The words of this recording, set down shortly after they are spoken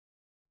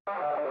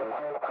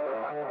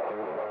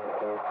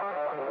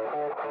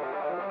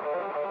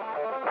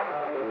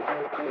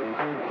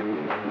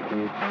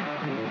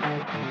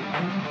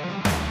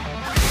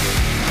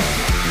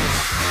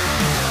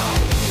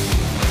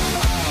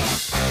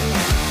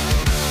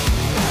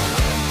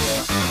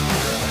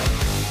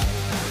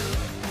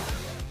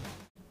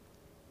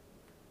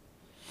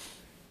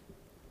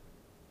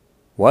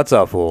What's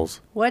up, fools?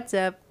 What's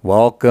up?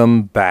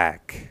 Welcome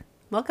back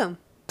Welcome.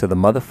 to the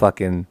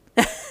motherfucking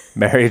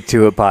Married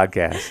to It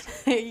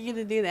podcast. Are you going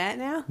to do that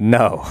now?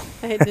 No.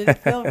 Did it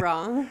feel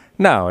wrong?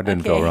 No, it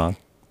didn't feel Okay. wrong.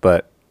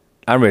 But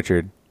I'm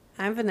Richard,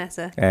 I'm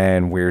Vanessa.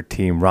 and we're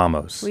Team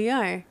Ramos. We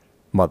are.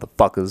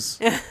 Motherfuckers.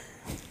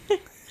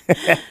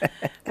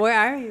 Where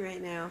are we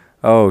right now?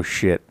 Oh,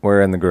 shit.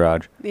 We're in the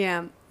garage.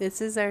 Yeah, this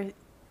is our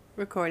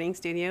recording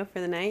studio for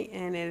the night,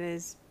 and it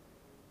is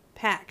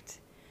packed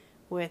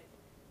with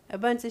a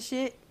bunch of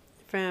shit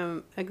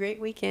from a great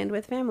weekend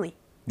with family.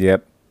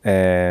 Yep.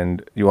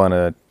 And you want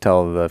to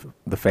tell the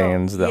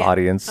fans, the yeah.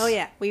 audience? Oh,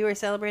 yeah. We were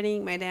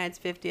celebrating my dad's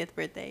 50th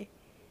birthday.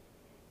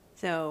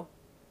 So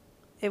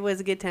it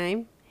was a good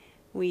time.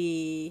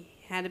 We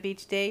had a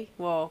beach day.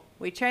 Well,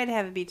 we tried to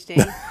have a beach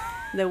day.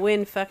 The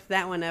wind fucked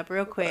that one up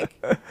real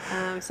quick.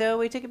 So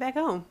we took it back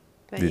home.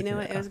 But you know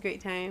what? It was a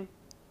great time.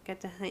 Got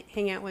to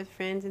hang out with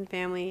friends and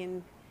family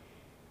and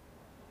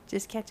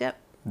just catch up.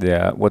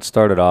 Yeah. What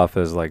started off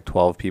as like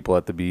 12 people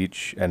at the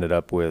beach ended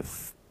up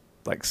with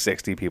like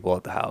 60 people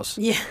at the house.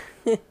 Yeah.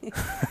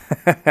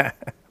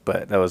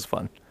 But that was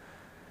fun.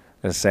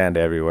 There's sand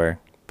everywhere.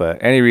 But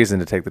any reason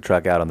to take the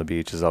truck out on the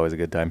beach is always a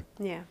good time.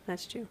 Yeah,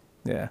 that's true.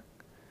 Yeah.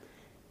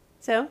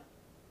 So,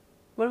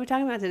 what are we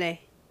talking about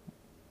today?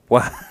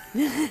 Well,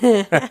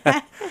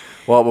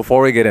 well,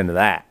 before we get into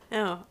that,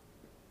 Oh.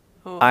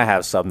 I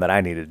have something that I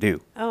need to do.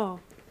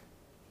 Oh.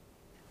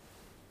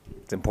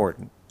 It's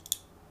important.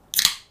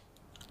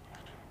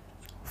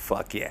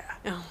 Fuck yeah.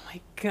 Oh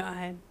my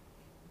God.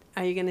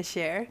 Are you going to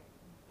share?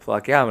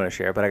 Fuck yeah, I'm going to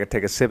share, but I got to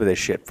take a sip of this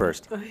shit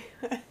first.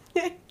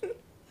 I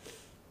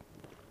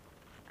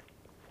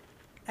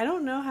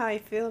don't know how I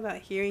feel about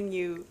hearing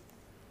you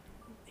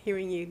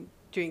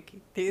drink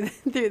through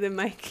the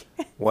mic.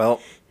 Well,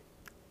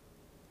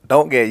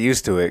 don't get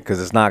used to it because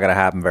it's not going to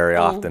happen very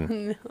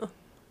often. Oh, no.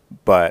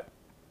 But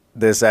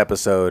this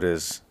episode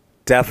is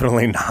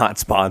definitely not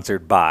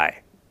sponsored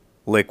by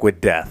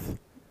Liquid Death.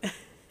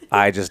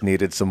 I just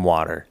needed some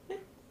water.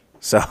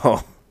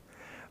 So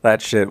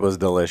that shit was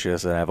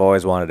delicious, and I've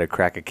always wanted to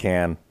crack a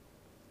can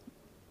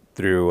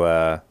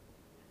through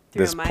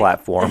this a mic?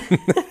 platform.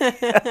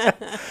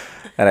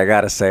 And I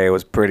got to say, it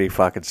was pretty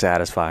fucking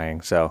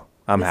satisfying, so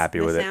I'm happy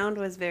with The it. sound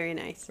was very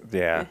nice.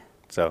 Yeah,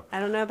 so I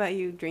don't know about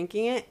you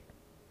drinking it.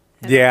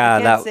 yeah,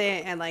 I can't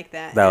say I like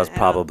that. that was I don't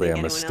probably think a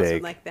anyone else would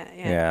mistake. like that.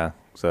 Yeah,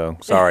 so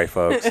sorry,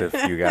 folks, if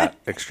you got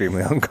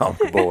extremely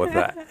uncomfortable with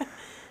that.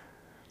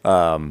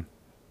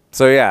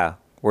 So yeah,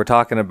 we're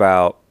talking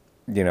about,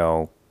 you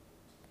know,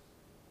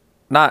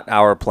 not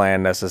our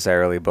plan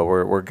necessarily, but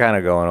we're kind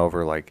of going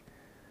over like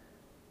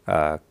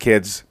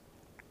kids,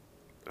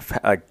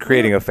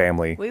 creating a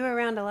family. We were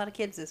around a lot of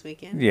kids this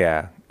weekend.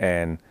 Yeah,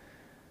 and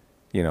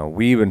you know,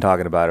 we've been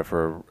talking about it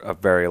for a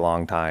very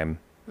long time.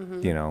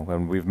 You know,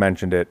 and we've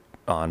mentioned it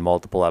on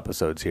multiple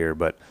episodes here,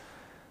 but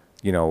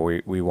you know,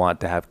 we want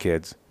to have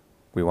kids.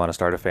 We want to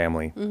start a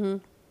family.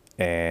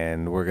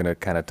 And we're going to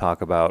kind of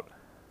talk about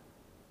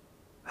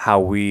how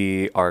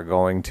we are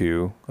going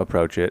to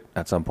approach it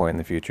at some point in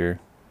the future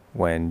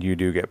when you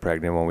do get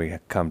pregnant, when we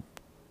come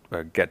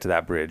or get to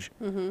that bridge.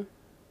 You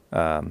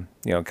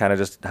know, kind of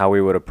just how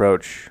we would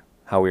approach,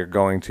 how we're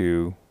going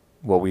to,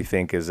 what we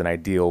think is an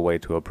ideal way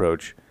to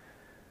approach,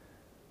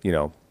 you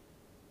know,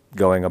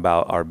 going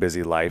about our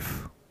busy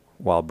life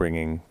while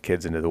bringing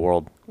kids into the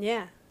world.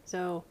 Yeah.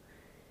 So,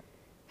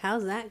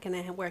 how's that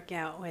going to work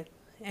out with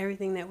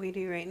everything that we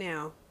do right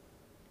now?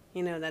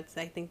 You know,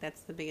 I think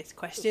that's the biggest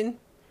question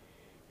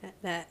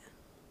that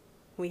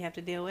we have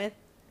to deal with.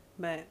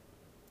 But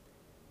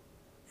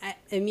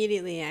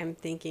immediately I'm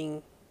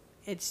thinking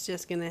it's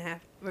just we're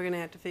going to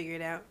have to figure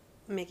it out,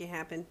 make it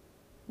happen.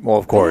 Well,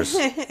 of course.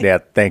 Yeah,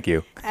 thank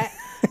you.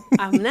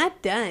 I'm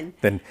not done.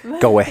 Then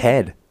go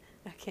ahead.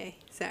 Okay,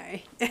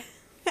 sorry.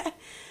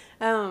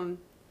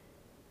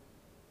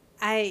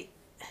 I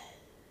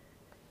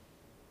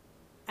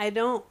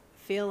don't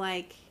feel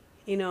like,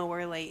 you know,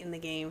 we're late in the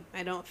game.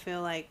 I don't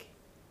feel like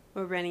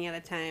we're running out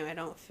of time. I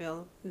don't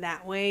feel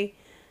that way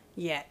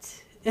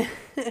yet.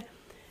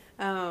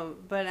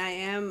 But I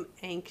am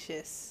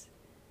anxious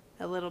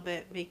a little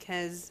bit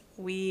because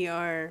we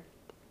are,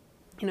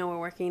 you know, we're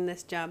working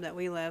this job that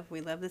we love.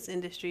 We love this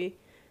industry.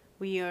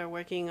 We are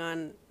working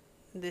on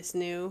this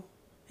new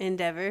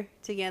endeavor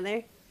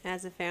together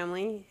as a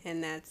family,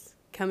 and that's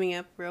coming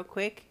up real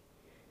quick.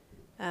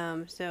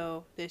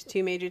 So there's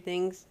two major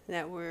things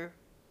that we're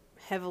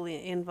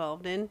heavily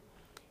involved in,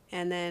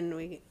 and then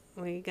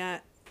we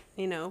got,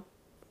 you know,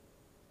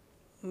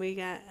 we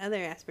got other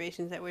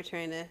aspirations that we're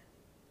trying to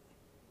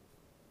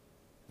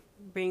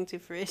bring to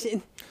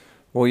fruition.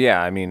 Well,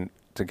 yeah, I mean,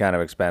 to kind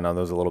of expand on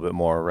those a little bit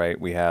more, right?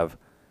 We have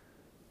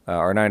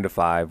or 9 to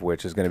 5,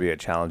 which is going to be a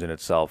challenge in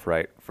itself,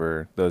 right?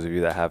 For those of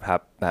you that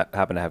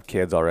happen to have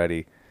kids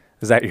already.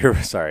 Is that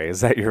your sorry?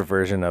 Is that your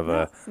version of No,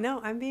 a? no,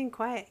 I'm being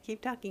quiet.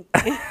 Keep talking.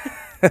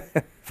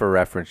 For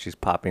reference, she's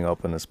popping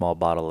open a small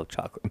bottle of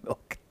chocolate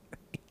milk.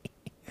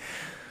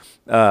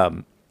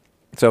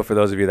 So for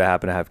those of you that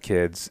happen to have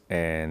kids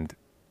and,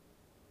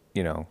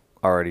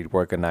 already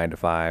work a 9 to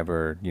 5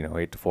 or,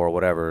 8 to 4,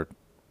 whatever,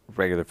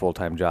 regular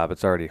full-time job,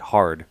 it's already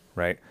hard,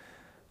 right?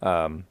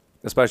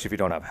 Especially if you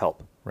don't have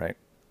help, right?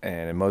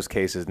 And in most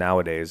cases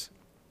nowadays,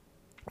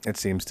 it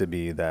seems to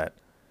be that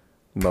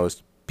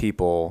most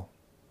people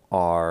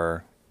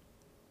are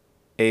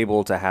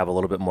able to have a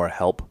little bit more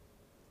help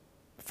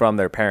from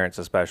their parents,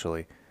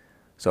 especially.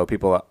 So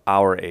people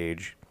our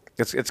age,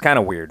 it's kind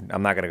of weird.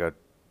 I'm not going to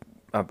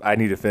go, I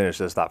need to finish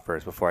this thought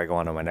first before I go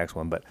on to my next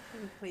one, but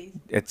Please.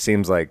 it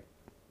seems like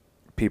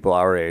people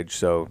our age,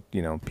 so,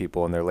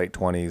 people in their late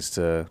 20s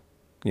to,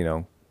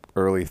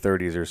 early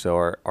 30s or so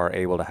are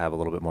able to have a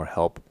little bit more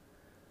help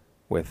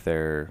with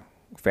their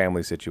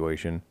family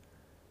situation.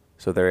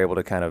 So they're able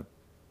to kind of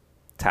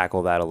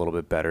tackle that a little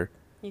bit better.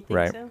 You think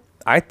Right. so?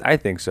 I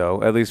think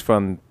so, at least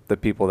from the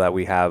people that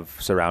we have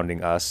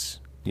surrounding us,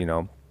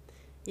 Yeah,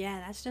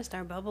 that's just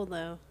our bubble,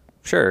 though.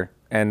 Sure.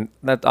 And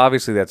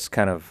that's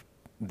kind of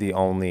the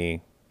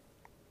only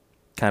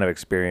kind of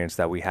experience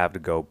that we have to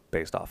go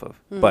based off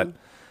of. But,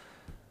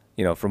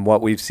 from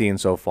what we've seen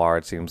so far,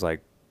 it seems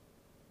like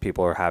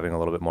people are having a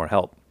little bit more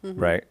help,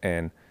 right?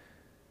 And,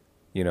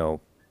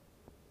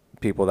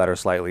 people that are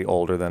slightly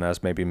older than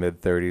us, maybe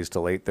mid 30s to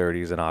late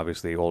 30s, and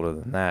obviously older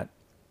than that,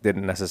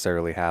 didn't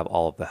necessarily have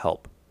all of the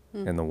help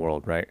in the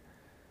world, right?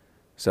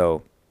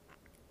 So,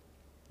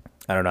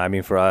 I don't know. I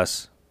mean, for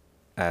us,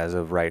 as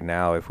of right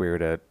now, if we were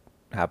to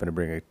happen to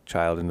bring a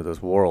child into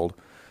this world,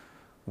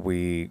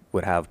 we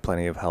would have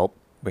plenty of help.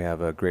 We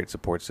have a great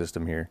support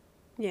system here,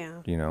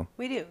 Yeah,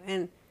 we do.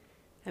 And,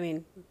 I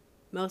mean,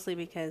 mostly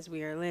because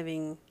we are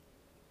living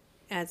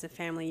as a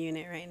family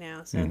unit right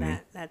now. So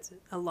that's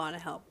a lot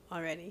of help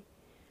already.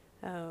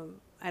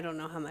 I don't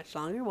know how much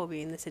longer we'll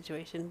be in this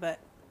situation, but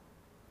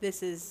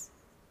this is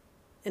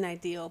an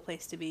ideal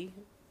place to be.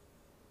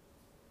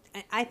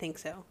 I think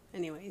so,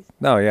 anyways.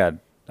 No, yeah,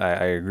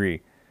 I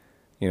agree.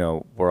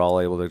 We're all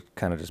able to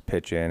kind of just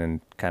pitch in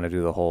and kind of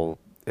do the whole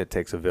it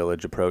takes a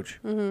village approach,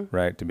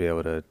 right? To be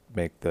able to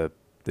make the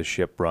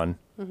ship run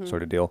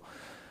sort of deal.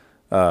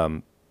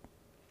 But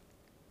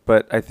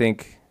I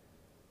think,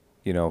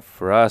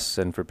 for us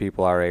and for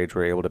people our age,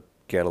 we're able to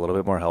get a little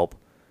bit more help.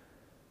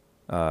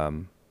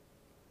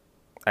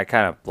 I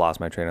kind of lost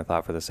my train of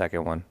thought for the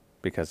second one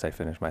because I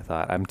finished my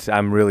thought.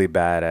 I'm really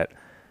bad at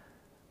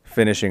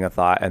finishing a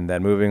thought and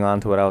then moving on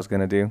to what I was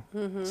going to do.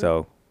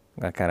 So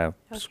I kind of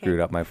screwed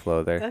up my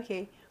flow there.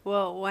 Okay.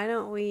 Well, why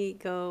don't we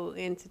go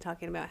into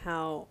talking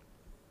about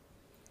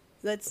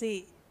let's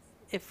see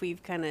if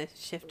we've kind of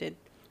shifted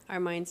our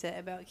mindset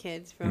about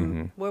kids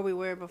from where we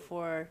were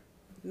before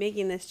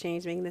making this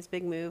change, making this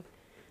big move.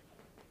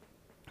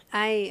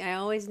 I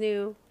always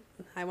knew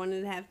I wanted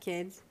to have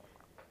kids.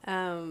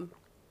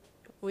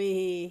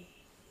 We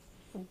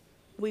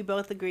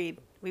both agreed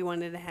we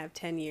wanted to have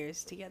 10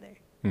 years together.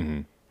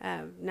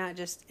 Not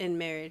just in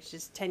marriage,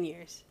 just 10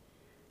 years.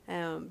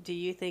 Do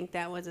you think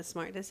that was a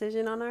smart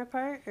decision on our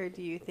part, or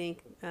do you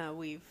think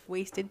we've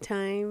wasted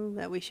time,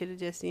 that we should have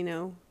just,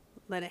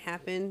 let it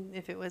happen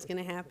if it was going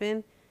to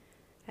happen?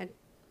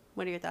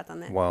 What are your thoughts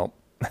on that? Well,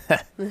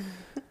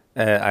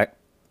 I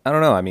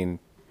don't know. I mean,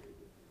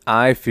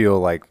 I feel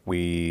like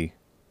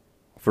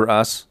for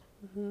us,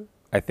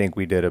 I think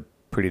we did a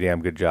pretty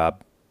damn good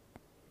job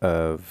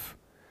of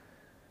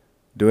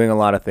doing a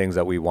lot of things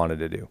that we wanted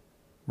to do,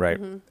 right?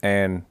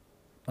 And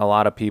a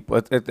lot of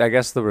people, I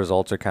guess the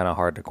results are kind of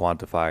hard to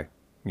quantify,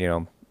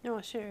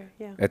 Oh, sure,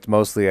 yeah. It's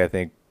mostly, I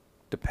think,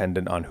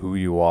 dependent on who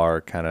you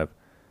are, kind of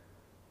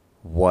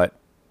what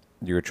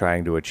you're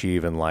trying to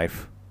achieve in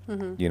life,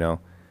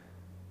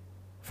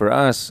 For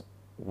us,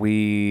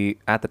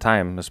 at the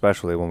time,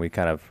 especially when we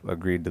kind of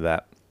agreed to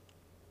that,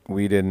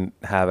 we didn't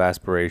have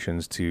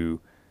aspirations to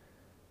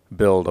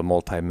build a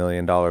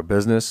multi-million-dollar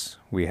business.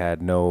 We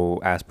had no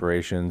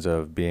aspirations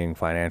of being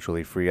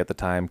financially free at the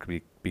time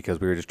because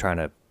we were just trying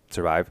to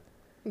survive.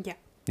 Yeah.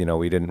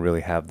 We didn't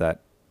really have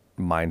that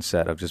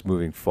mindset of just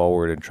moving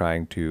forward and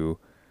trying to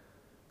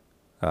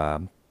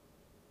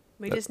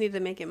we just need to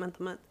make it month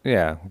to month.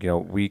 Yeah,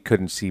 we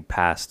couldn't see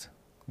past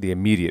the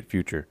immediate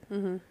future.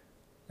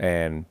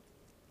 And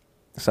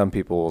some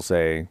people will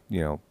say,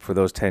 for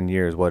those 10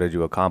 years, what did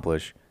you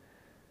accomplish?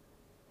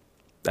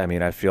 I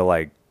mean, I feel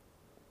like,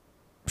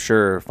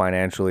 sure,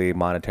 financially,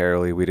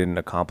 monetarily, we didn't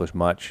accomplish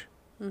much.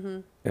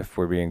 If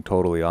we're being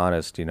totally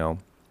honest,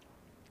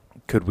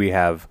 could we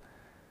have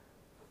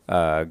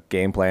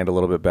game planned a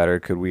little bit better?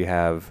 Could we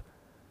have,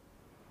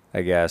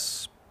 I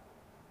guess,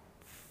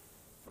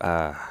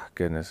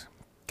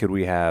 could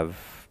we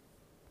have,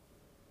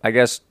 I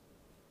guess,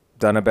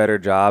 done a better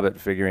job at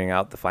figuring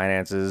out the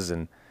finances,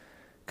 and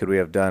could we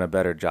have done a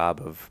better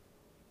job of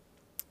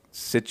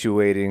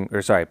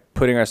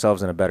putting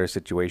ourselves in a better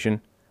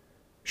situation?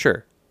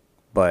 Sure.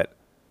 But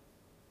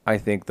I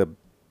think the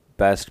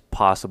best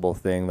possible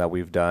thing that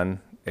we've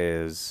done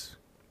is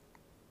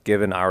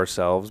given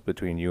ourselves,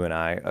 between you and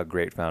I, a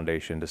great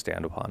foundation to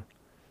stand upon,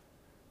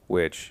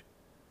 which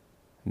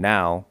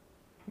now,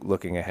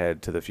 looking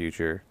ahead to the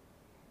future,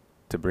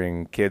 to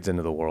bring kids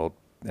into the world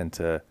and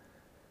to,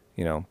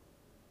 you know,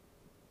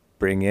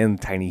 bring in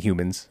tiny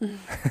humans,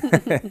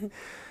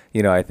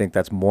 I think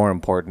that's more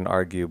important,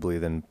 arguably,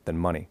 than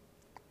money,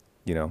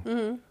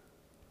 in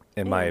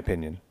my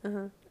opinion.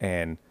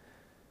 And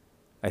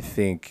I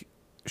think,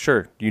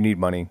 sure, you need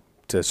money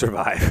to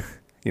survive.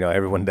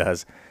 Everyone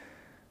does.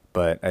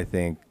 But I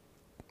think,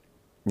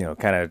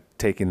 kind of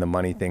taking the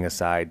money thing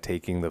aside,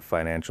 taking the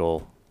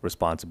financial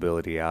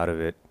responsibility out of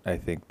it, I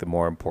think the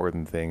more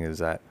important thing is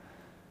that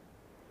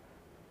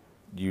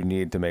you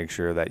need to make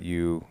sure that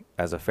you,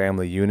 as a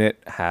family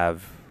unit,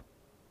 have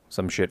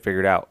some shit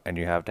figured out, and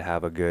you have to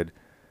have a good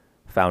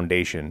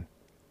foundation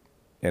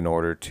in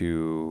order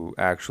to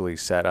actually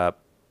set up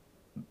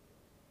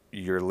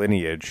your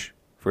lineage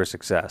for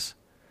success.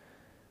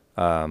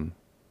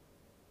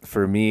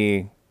 For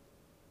me,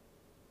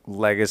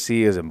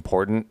 legacy is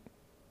important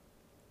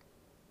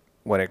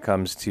when it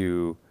comes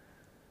to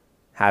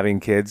having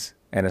kids,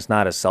 and it's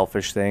not a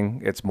selfish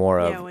thing. It's more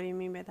of, what do you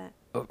mean by that?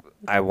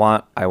 I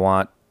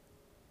want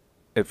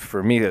it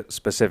for me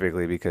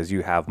specifically, because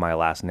you have my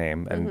last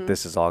name, and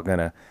this is all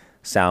gonna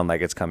sound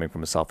like it's coming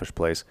from a selfish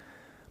place,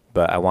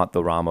 but I want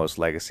the Ramos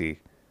legacy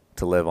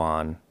to live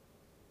on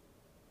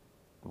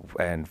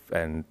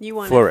and you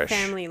want flourish. A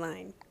family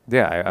line.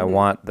 Yeah, I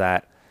want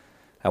that.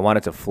 I want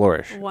it to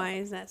flourish. Why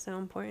is that so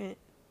important?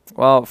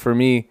 Well, for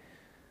me,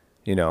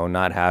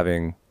 not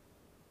having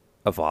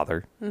a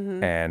father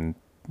and,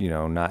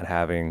 not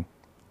having,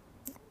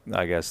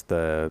 I guess,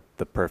 the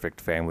perfect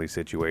family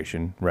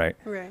situation, right?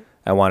 Right.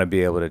 I want to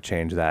be able to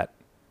change that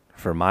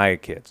for my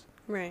kids,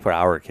 right? For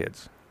our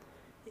kids.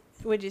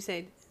 Would you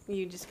say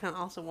you just kind of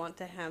also want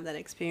to have that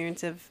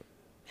experience of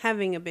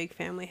having a big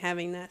family,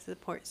 having that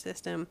support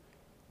system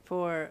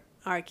for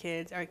our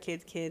kids,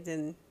 kids,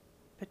 and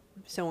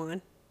so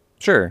on?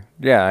 Sure.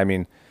 Yeah. I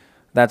mean,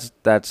 that's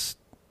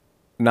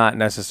not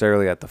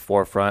necessarily at the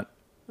forefront.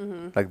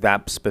 Like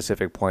that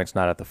specific point's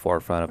not at the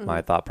forefront of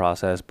my thought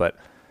process, but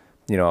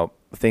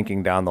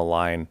thinking down the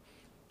line,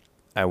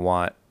 I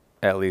want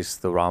at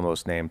least the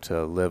Ramos name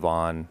to live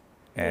on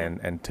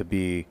and to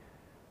be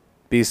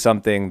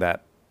something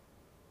that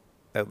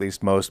at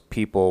least most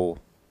people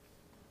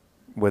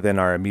within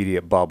our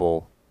immediate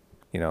bubble,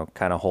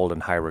 kind of hold in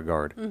high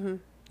regard.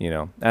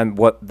 And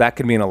what that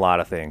could mean, a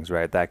lot of things,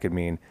 right? That could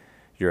mean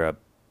you're a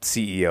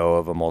CEO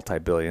of a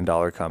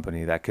multi-billion-dollar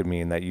company. That could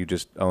mean that you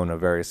just own a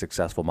very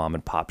successful mom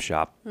and pop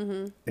shop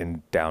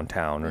in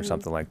downtown or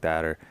something like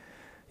that. Or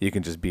you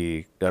can just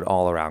be an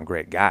all-around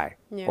great guy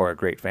or a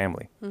great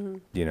family,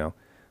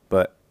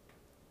 But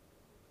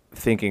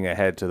thinking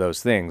ahead to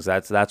those things,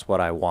 that's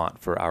what I want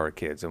for our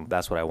kids, and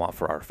that's what I want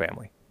for our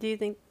family. Do you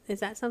think, is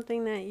that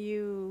something that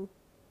you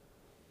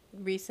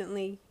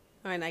recently,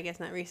 or I guess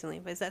not recently,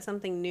 but is that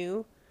something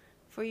new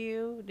for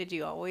you? Did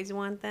you always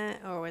want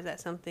that, or was that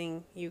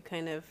something you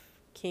kind of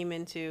came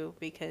into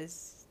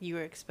because you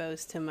were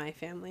exposed to my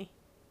family?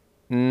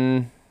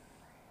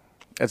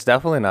 It's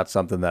definitely not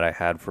something that I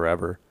had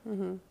forever,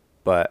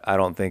 but I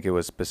don't think it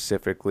was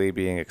specifically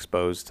being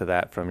exposed to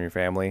that from your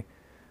family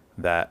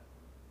that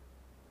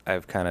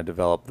I've kind of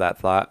developed that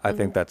thought. I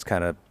think that's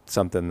kind of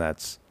something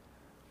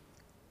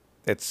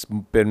it's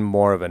been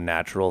more of a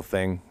natural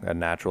thing, a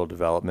natural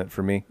development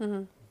for me,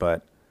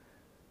 but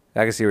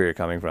I can see where you're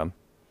coming from.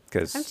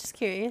 I'm just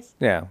curious.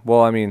 Yeah.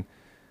 Well, I mean,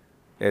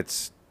 I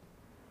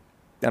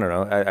don't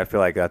know. I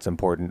feel like that's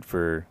important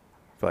for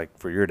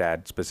your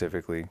dad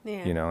specifically.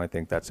 Yeah. I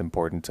think that's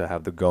important to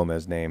have the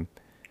Gomez name,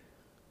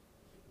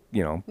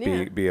 be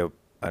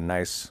a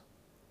nice,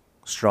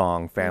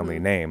 strong family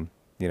name,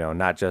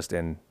 not just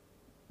in,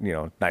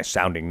 nice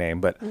sounding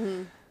name, but,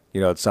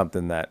 it's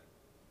something that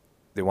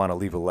they want to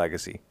leave a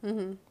legacy,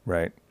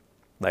 right?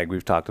 Like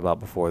we've talked about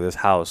before, this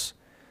house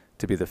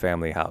to be the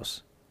family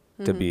house,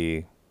 to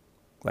be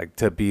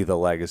the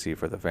legacy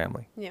for the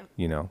family. Yeah.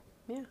 Yeah.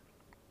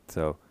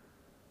 So,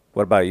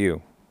 what about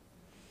you?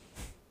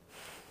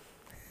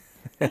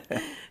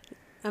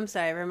 I'm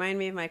sorry. Remind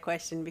me of my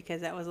question,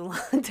 because that was a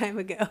long time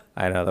ago.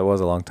 I know, that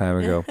was a long time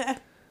ago.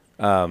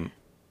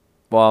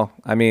 Well,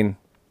 I mean,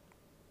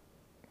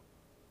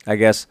 I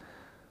guess,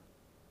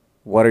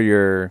 what are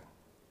your...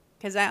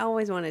 Because I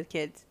always wanted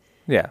kids.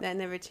 Yeah. That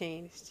never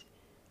changed.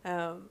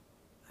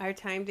 Our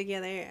time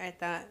together, I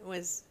thought,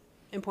 was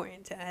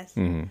important to us.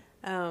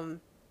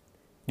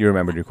 You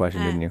remembered your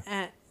question, didn't you?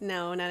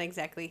 No, not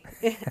exactly.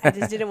 I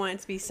just didn't want it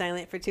to be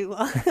silent for too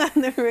long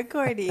on the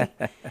recording.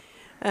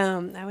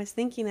 I was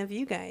thinking of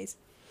you guys.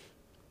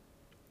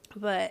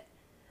 But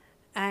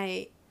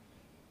I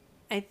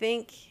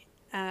think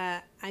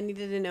I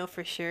needed to know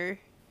for sure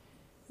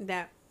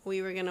that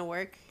we were going to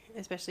work,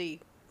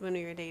 especially when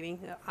we were dating,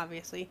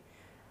 obviously.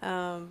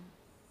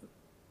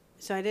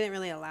 So I didn't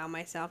really allow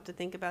myself to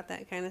think about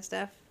that kind of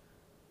stuff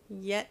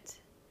yet.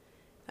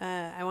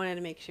 I wanted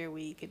to make sure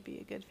we could be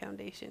a good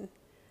foundation.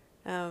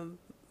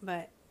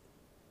 But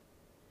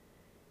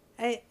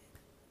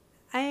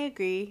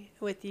agree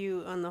with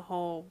you on the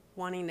whole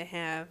wanting to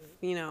have,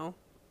 a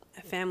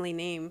family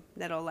name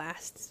that'll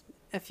last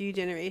a few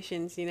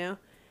generations,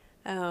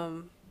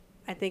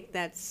 I think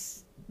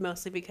that's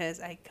mostly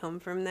because I come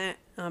from that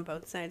on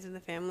both sides of the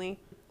family.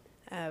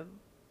 Uh,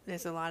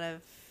 there's a lot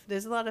of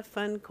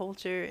fun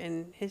culture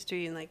and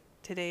history, and like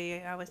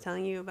today I was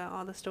telling you about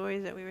all the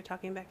stories that we were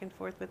talking back and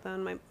forth with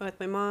with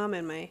my mom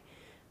and my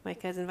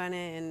cousin Vanna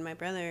and my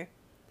brother.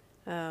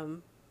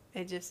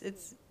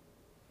 It's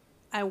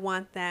I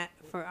want that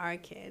for our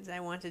kids.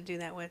 I want to do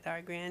that with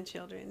our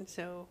grandchildren.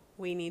 So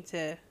we need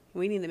to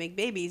make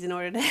babies in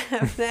order to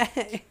have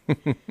that.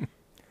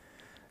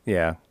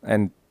 Yeah,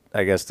 and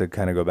I guess to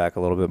kind of go back a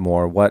little bit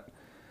more, what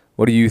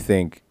do you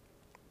think,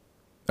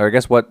 or I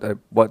guess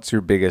what's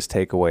your biggest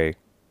takeaway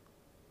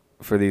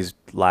for these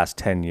last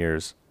 10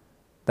 years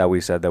that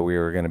we said that we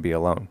were going to be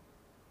alone?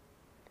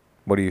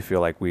 What do you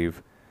feel like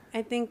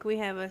I think we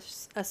have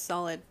a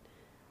solid,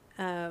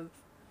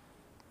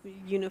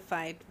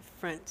 unified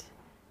front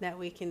that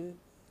we can.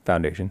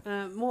 Foundation.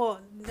 Well,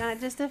 not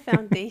just a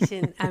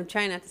foundation. I'm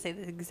trying not to say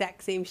the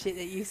exact same shit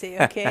that you say,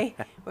 okay?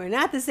 We're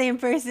not the same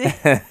person,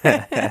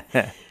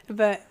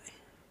 but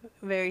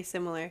very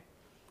similar.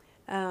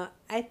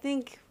 I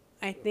think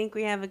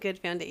we have a good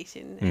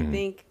foundation. Mm-hmm. I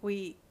think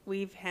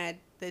we've had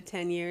the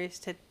 10 years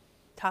to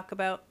talk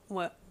about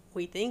what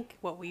we think,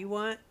 what we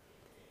want,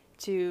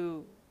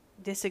 to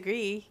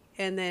disagree,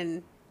 and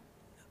then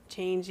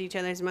change each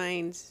other's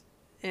minds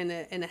in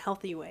a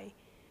healthy way,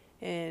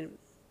 and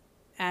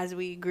as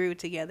we grew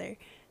together.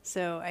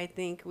 So I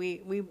think we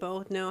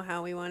both know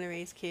how we want to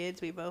raise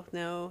kids. We both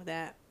know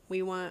that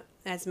we want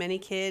as many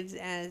kids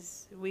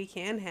as we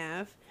can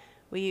have.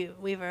 We've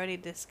already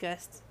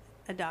discussed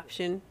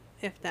adoption,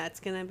 if that's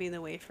going to be the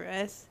way for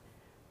us.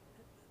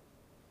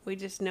 We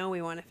just know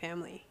we want a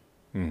family.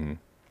 Mm-hmm.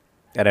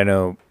 And I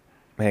know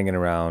hanging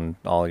around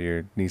all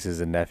your nieces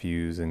and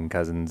nephews and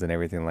cousins and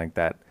everything like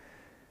that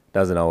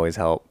doesn't always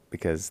help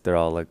because they're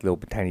all like little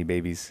tiny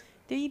babies.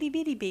 They're itty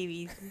bitty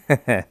babies.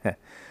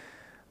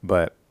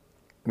 But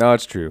no,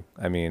 it's true.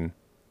 I mean,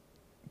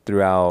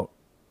 throughout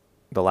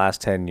the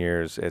last 10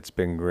 years, it's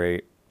been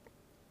great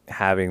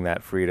having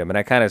that freedom. And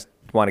I kind of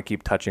want to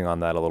keep touching on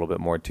that a little bit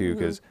more too,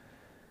 because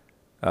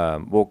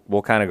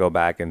we'll kind of go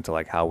back into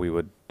like how we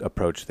would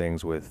approach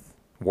things with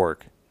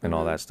work and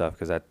all that stuff,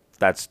 because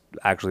that's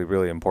actually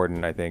really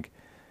important, I think,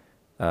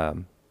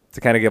 to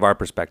kind of give our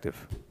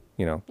perspective,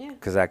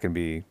 because that can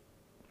be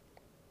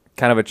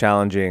kind of a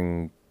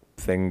challenging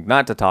thing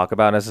not to talk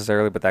about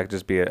necessarily, but that could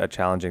just be a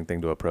challenging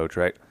thing to approach,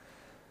 right?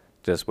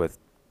 Just with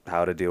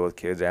how to deal with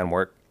kids and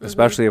work,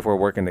 especially if we're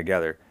working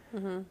together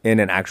in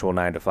an actual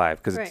 9 to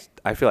 5, because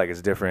I feel like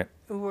it's different.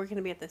 We're going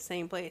to be at the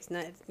same place.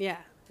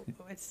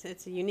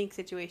 It's a unique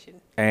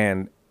situation.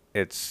 And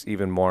it's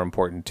even more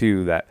important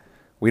too that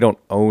we don't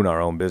own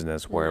our own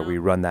business where we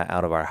run that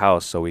out of our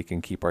house so we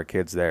can keep our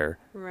kids there.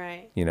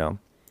 Right.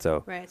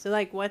 So. Right. So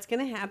like, what's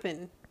going to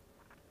happen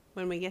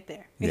when we get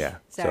there? Yeah.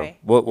 Sorry.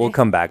 So we'll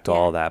come back to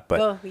all that,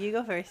 but you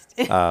go first.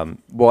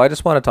 well, I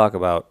just want to talk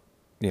about,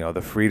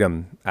 the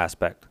freedom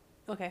aspect.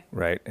 Okay.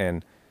 Right.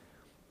 And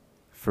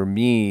for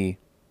me,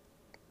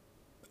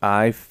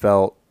 I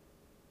felt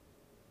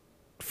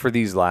for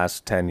these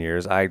last 10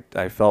 years,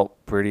 I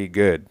felt pretty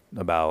good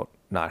about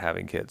not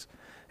having kids.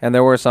 And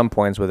there were some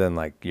points within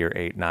like year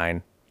 8,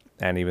 9,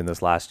 and even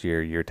this last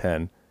year, year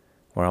 10,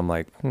 where I'm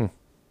like,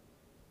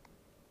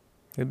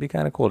 it'd be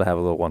kind of cool to have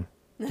a little one.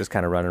 Just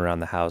kind of running around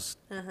the house,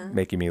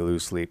 making me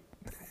lose sleep.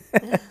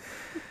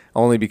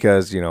 Only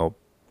because,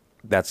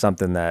 that's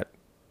something that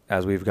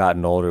as we've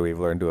gotten older, we've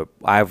learned to,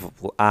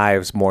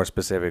 I've more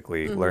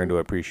specifically learned to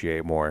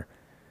appreciate more,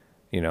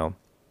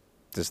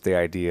 just the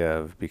idea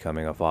of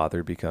becoming a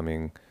father,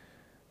 becoming,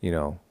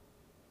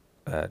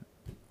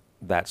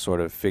 that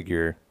sort of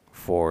figure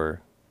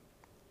for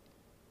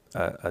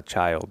a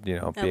child,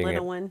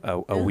 being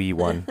a wee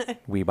one,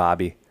 wee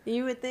Bobby.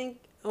 You would think,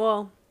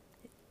 well,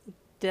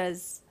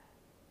 does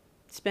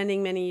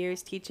spending many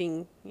years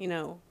teaching,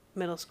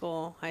 middle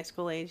school, high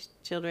school age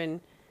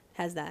children,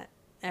 has that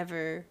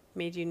ever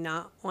made you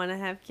not want to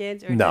have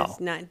kids, or No.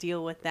 just not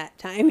deal with that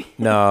time?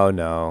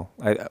 No.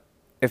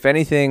 If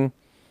anything,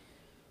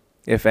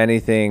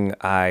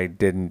 I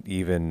didn't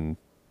even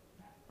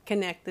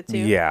Connect the two?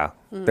 Yeah.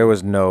 There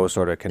was no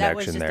sort of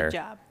connection there. That there. was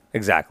just a job.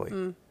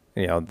 Exactly.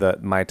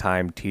 My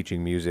time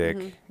teaching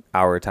music,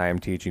 our time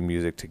teaching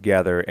music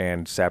together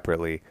and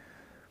separately,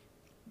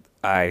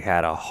 I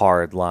had a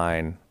hard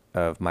line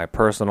of my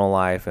personal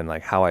life and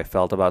like how I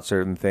felt about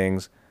certain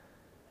things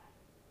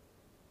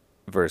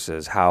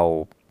versus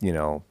how,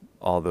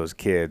 all those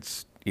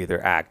kids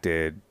either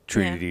acted,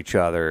 treated each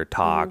other,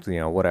 talked,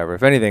 whatever.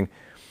 If anything,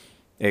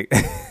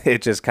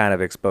 it just kind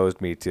of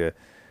exposed me to,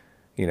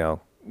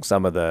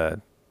 some of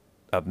the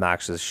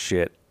obnoxious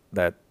shit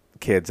that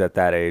kids at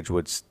that age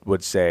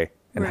would say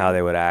and how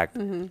they would act.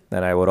 And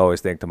I would always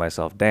think to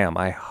myself, damn,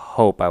 I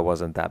hope I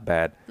wasn't that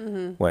bad,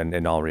 when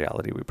in all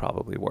reality we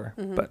probably were.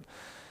 But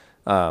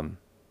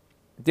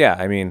yeah,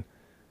 I mean,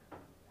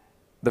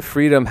 the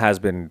freedom has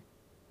been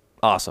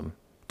awesome.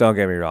 don't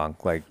get me wrong.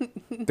 Like,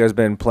 there's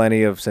been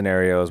plenty of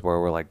scenarios where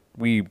we're like,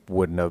 we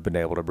wouldn't have been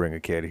able to bring a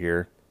kid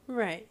here.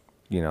 Right.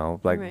 You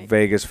know, like Right.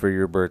 Vegas for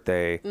your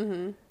birthday.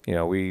 Mm-hmm. You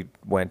know, we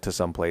went to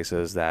some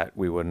places that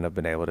we wouldn't have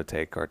been able to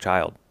take our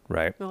child,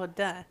 right? Well,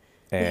 duh.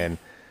 And,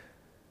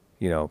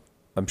 you know,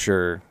 I'm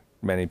sure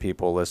many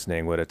people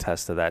listening would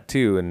attest to that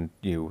too. And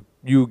you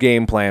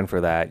game plan for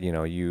that. You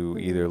know, you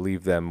either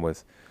leave them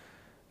with,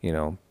 you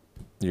know,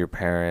 your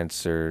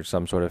parents or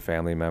some sort of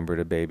family member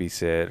to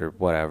babysit or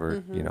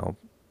whatever, you know.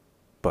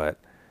 But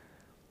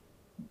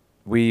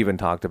we even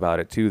talked about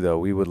it too, though.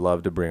 We would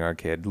love to bring our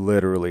kid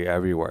literally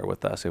everywhere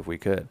with us if we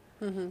could.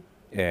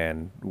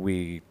 And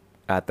we,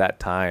 at that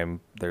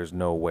time, there's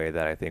no way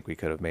that I think we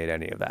could have made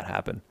any of that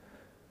happen,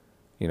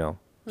 you know.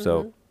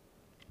 So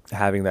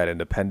having that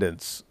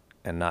independence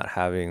and not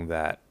having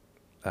that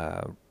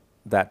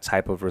that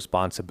type of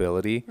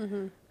responsibility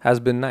has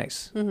been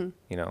nice, you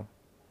know.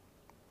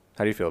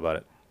 How do you feel about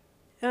it?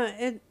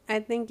 I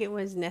think it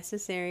was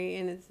necessary,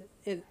 and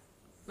it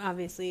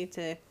obviously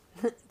to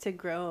to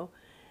grow.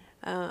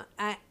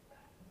 I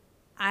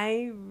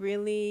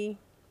really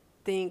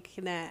think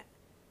that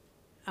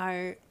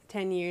our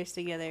 10 years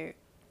together,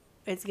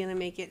 it's gonna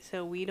make it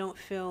so we don't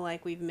feel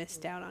like we've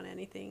missed out on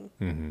anything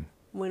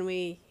when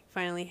we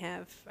finally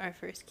have our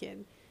first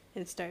kid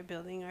and start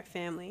building our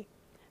family.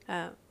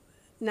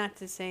 Not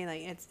to say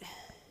like it's,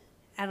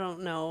 I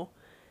don't know.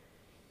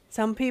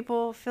 Some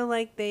people feel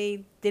like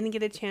they didn't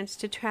get a chance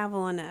to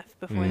travel enough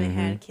before they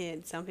had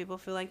kids. Some people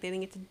feel like they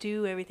didn't get to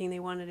do everything they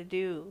wanted to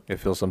do. It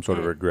feels some sort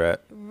of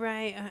regret.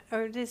 Right.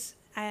 Or just,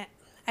 I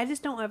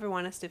just don't ever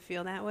want us to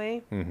feel that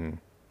way. And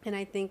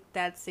I think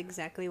that's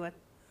exactly what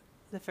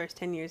the first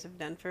 10 years have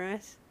done for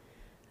us.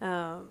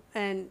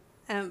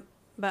 But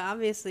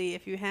obviously,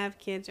 if you have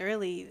kids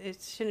early,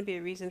 it shouldn't be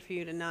a reason for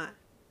you to not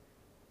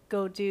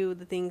go do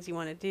the things you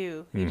want to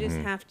do. You just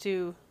have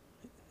to,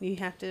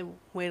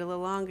 wait a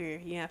little longer.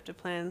 You have to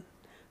plan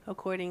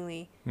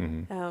accordingly.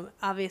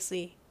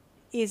 Obviously,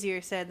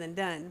 easier said than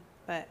done.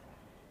 But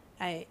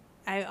I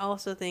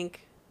also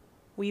think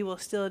we will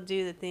still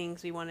do the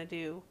things we want to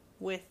do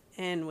with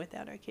and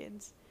without our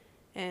kids.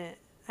 And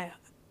I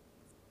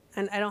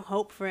don't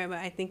hope for it, but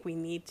I think we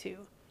need to.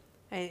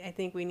 I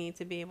think we need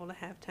to be able to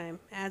have time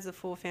as a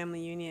full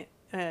family unit,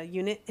 and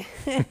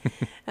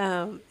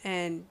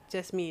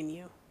just me and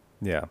you.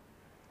 Yeah.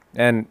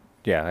 And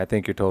yeah, I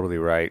think you're totally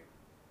right.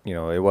 You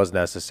know, it was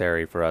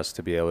necessary for us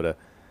to be able to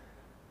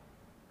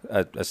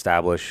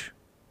establish,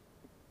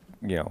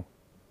 you know,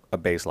 a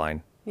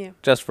baseline. Yeah.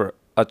 Just for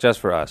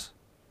us,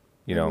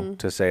 you know,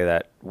 to say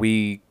that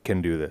we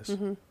can do this.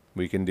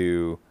 We can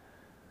do,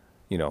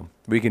 you know,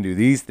 we can do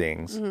these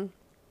things.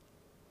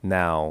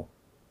 Now,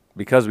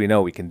 because we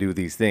know we can do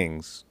these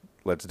things,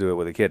 let's do it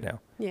with a kid now.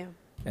 Yeah.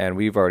 And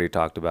we've already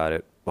talked about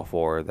it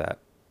before that,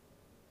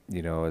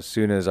 you know, as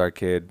soon as our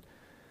kid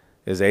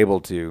is able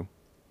to,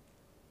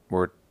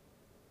 we're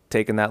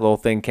taking that little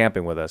thing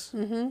camping with us,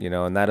 you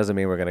know, and that doesn't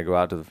mean we're going to go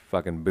out to the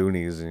fucking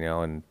boonies, you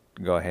know, and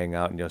go hang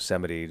out in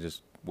Yosemite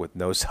just with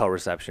no cell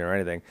reception or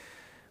anything.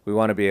 We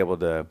want to be able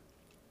to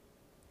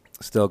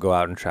still go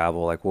out and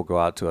travel. Like we'll go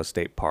out to a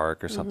state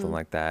park or something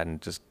like that and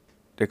just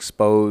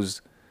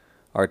expose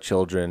our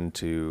children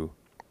to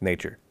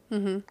nature,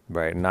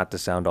 right? And not to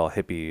sound all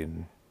hippie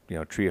and, you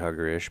know, tree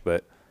hugger-ish,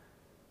 but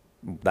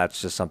that's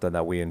just something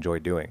that we enjoy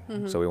doing.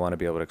 So we want to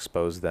be able to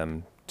expose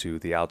them to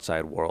the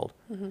outside world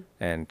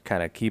and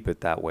kind of keep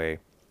it that way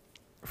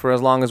for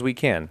as long as we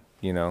can,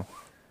 you know,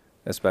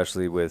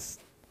 especially with,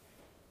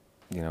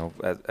 you know,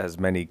 as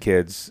many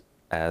kids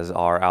as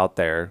are out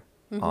there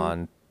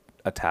on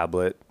a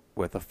tablet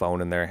with a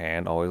phone in their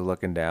hand, always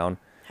looking down.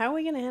 How are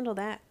we going to handle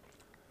that?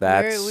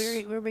 That's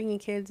We're bringing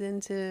kids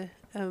into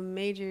a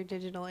major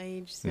digital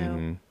age,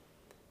 so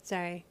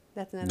sorry,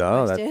 that's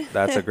another question.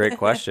 That's a great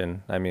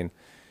question. I mean,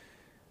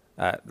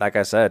 like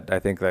I said, I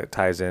think that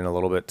ties in a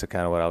little bit to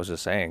kind of what I was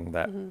just saying,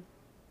 that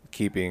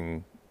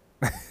keeping,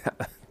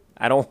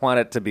 I don't want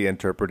it to be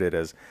interpreted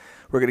as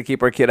we're going to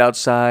keep our kid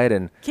outside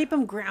and keep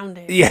them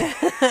grounded.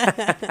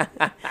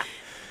 Yeah.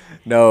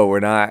 No, we're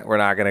not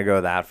going to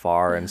go that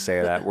far and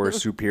say that we're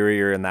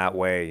superior in that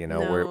way. You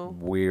know, No.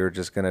 we're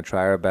just going to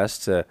try our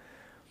best to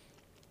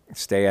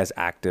stay as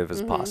active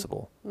as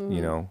possible,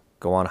 you know,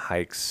 go on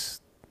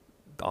hikes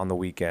on the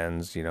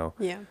weekends, you know.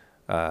 Yeah.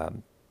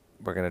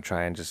 We're going to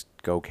try and just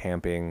go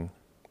camping,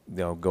 you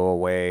know, go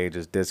away,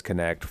 just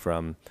disconnect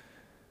from,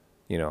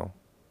 you know,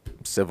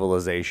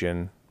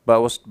 civilization.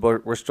 But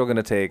we're still going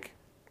to take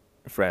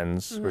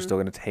friends. We're still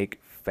going to take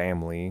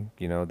family,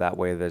 you know, that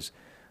way there's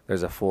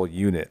a full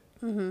unit.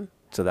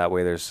 So that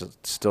way there's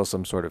still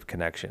some sort of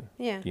connection,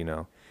 Yeah. you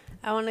know.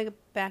 I want to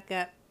back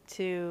up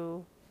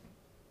to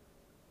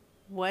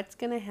what's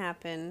going to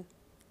happen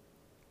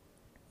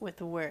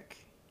with work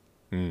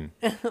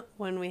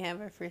when we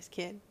have our first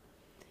kid.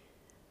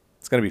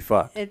 It's going to be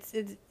fucked. It's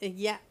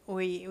yeah,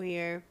 we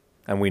are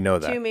And we know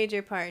that. two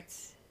major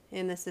parts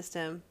in the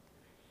system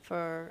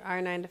for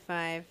our 9 to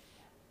 5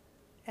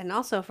 and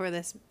also for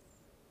this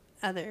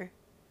other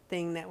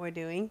thing that we're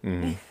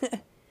doing.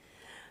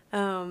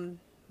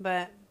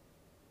 But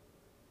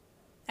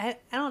I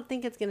don't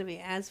think it's gonna be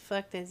as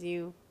fucked as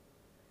you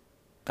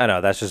I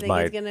know that's just think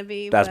my it's gonna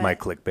be. that's but my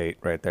clickbait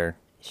right there.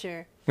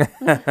 Sure.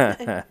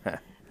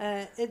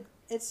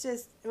 It's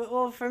just,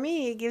 well, for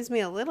me, it gives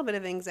me a little bit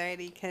of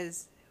anxiety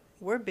because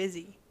we're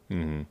busy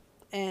Mm-hmm.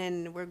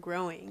 and we're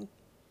growing.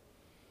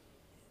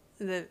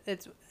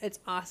 It's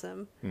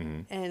awesome,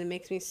 Mm-hmm. and it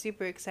makes me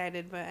super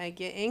excited. But I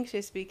get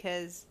anxious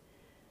because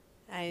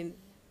I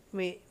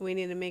we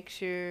need to make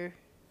sure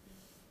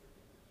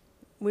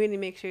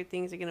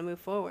things are going to move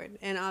forward.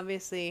 And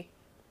obviously,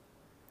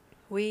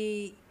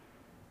 we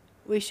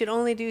should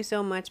only do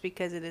so much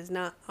because it is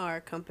not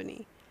our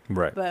company.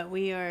 Right. But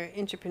we are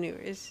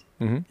entrepreneurs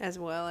Mm-hmm. as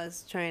well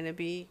as trying to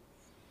be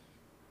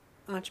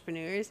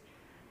entrepreneurs.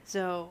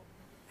 So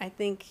I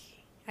think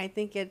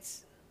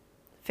it's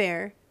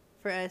fair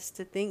for us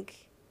to think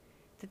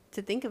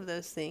of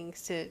those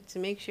things, to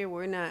make sure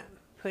we're not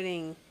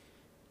putting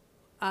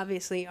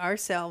obviously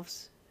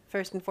ourselves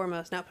first and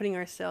foremost, not putting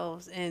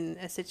ourselves in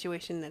a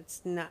situation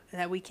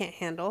that we can't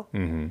handle.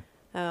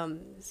 Mm-hmm.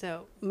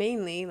 So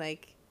mainly,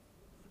 like,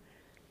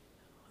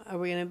 are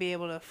we going to be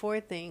able to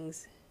afford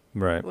things?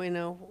 Right. We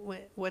know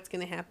what's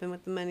going to happen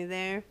with the money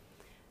there.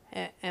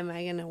 Am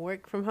I going to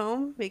work from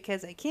home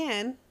because I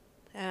can?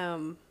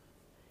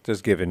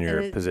 Just given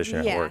your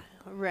position at work.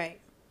 Right.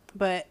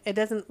 But it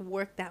doesn't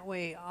work that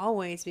way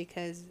always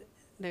because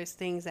there's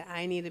things that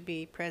I need to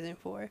be present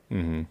for.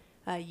 Mm-hmm.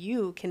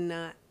 You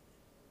cannot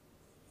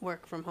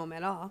work from home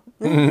at all.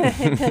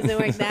 It doesn't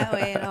work that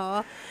way at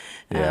all.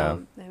 Yeah.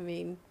 I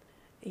mean,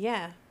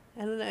 yeah.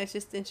 I don't know. It's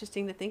just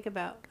interesting to think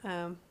about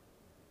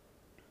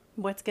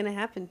what's going to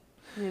happen,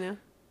 you know?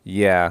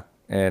 Yeah.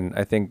 And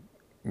I think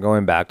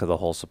going back to the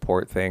whole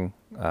support thing,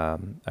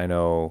 I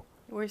know.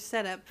 We're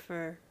set up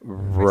for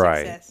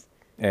Right. success.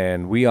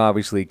 And we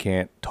obviously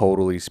can't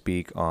totally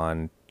speak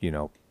on,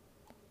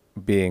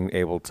 being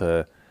able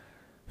to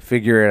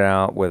figure it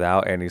out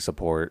without any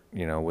support,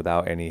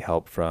 without any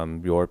help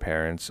from your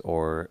parents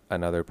or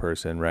another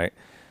person, right?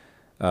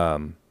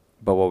 But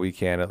what we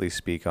can at least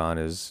speak on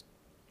is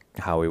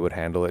how we would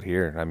handle it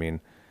here. I mean,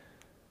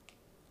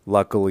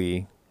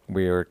 luckily,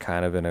 we are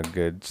kind of in a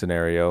good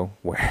scenario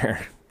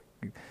where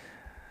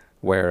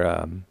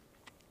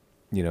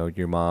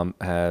your mom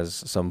has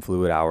some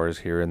fluid hours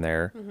here and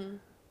there. Mm-hmm.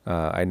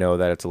 I know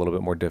that it's a little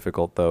bit more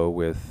difficult though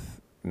with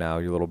now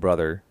your little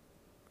brother.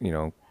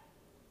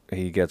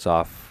 He gets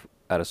off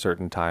at a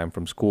certain time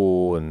from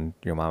school and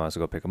your mom has to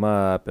go pick him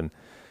up and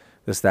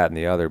this, that, and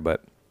the other.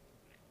 But,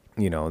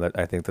 that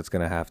I think that's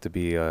going to have to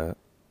be a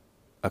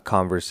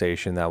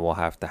conversation that we'll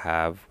have to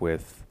have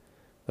with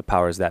the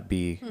powers that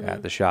be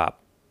at the shop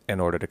in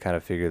order to kind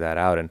of figure that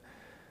out. And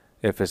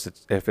if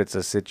it's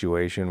a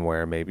situation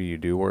where maybe you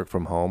do work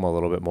from home a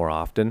little bit more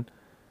often,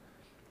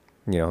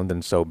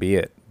 then so be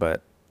it.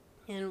 But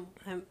And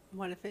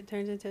what if it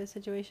turns into a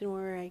situation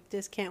where I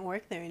just can't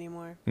work there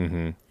anymore?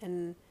 mm-hmm.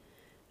 And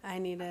I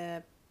need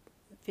to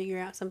figure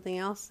out something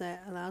else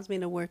that allows me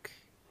to work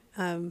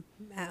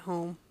at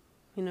home,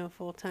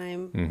 full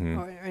time,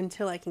 or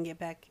until I can get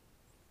back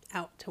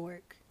out to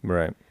work.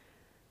 Right.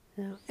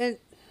 So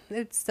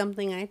it's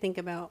something I think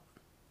about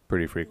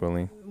Pretty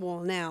frequently.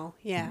 Well, now,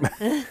 yeah.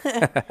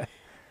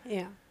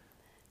 Yeah.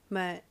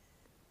 But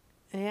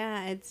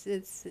yeah,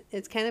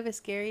 it's kind of a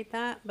scary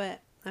thought,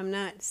 but I'm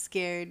not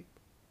scared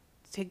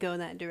to go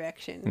that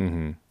direction.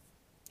 Mm-hmm.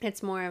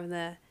 It's more of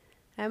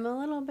I'm a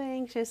little bit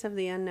anxious of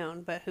the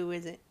unknown, but who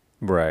isn't?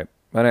 Right.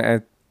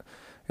 And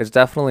it's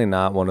definitely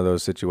not one of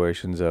those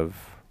situations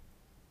of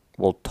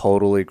we'll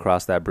totally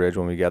cross that bridge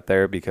when we get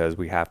there because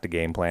we have to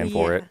game plan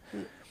for it.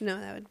 No,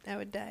 I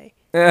would die.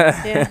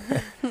 Yeah.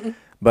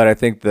 But I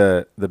think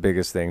the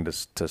biggest thing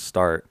to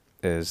start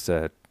is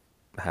to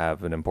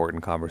have an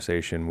important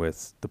conversation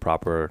with the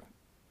proper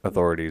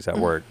authorities at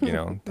work,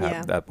 to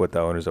have that with the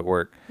owners at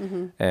work.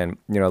 Mm-hmm. And,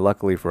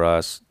 luckily for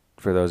us,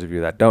 for those of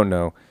you that don't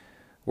know,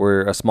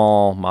 we're a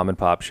small mom and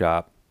pop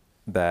shop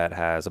that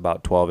has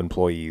about 12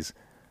 employees.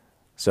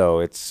 So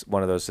it's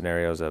one of those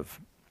scenarios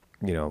of,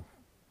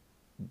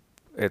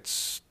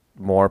 it's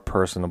more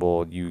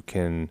personable. You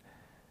can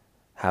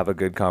have a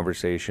good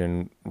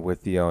conversation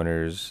with the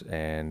owners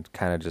and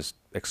kind of just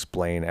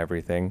explain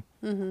everything.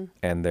 Mm-hmm.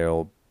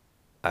 And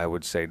I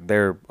would say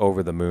they're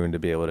over the moon to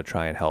be able to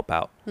try and help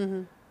out.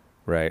 Mm-hmm.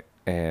 Right.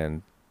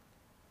 And,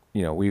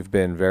 we've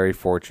been very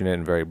fortunate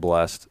and very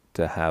blessed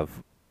to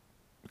have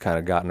kind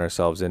of gotten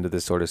ourselves into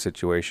this sort of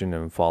situation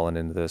and fallen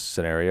into this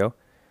scenario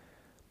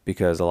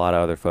because a lot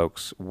of other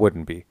folks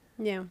wouldn't be.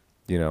 Yeah.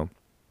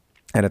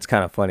 And it's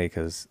kind of funny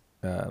because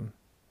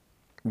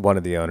one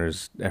of the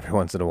owners every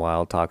once in a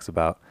while talks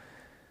about,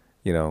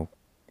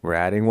 we're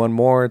adding one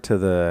more to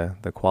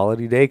the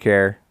quality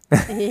daycare.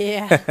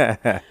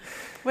 Yeah.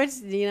 Which,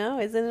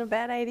 isn't a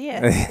bad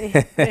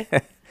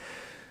idea.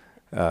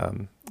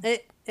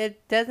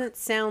 It doesn't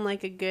sound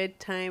like a good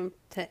time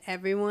to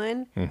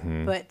everyone,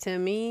 mm-hmm. but to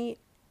me,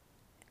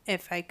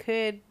 if I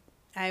could,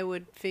 I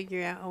would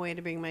figure out a way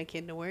to bring my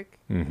kid to work.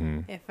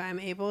 Mm-hmm. If I'm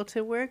able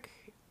to work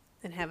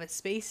and have a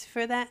space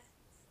for that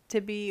to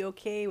be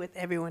okay with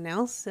everyone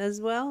else as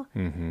well,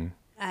 Mm-hmm.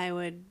 I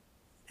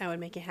I would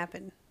make it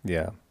happen.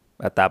 Yeah.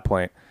 At that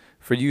point,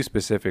 for you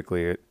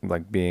specifically,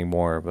 like being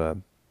more of a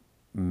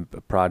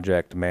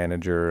project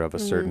manager of a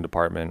certain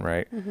department,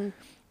 right?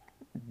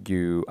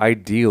 You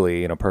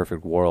ideally, in a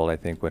perfect world, I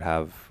think would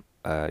have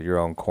your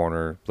own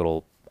corner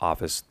little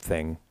office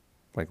thing,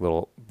 like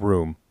little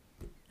room.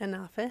 An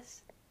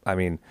office. I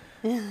mean,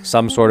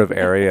 some sort of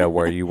area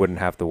where you wouldn't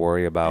have to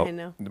worry I about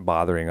know.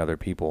 bothering other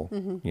people,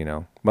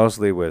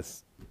 mostly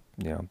with,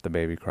 the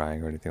baby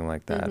crying or anything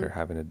like that, or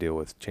having to deal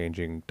with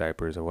changing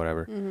diapers or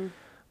whatever.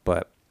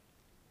 But,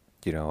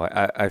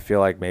 I feel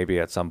like maybe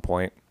at some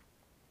point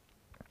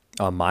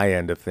on my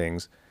end of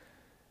things,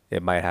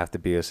 it might have to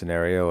be a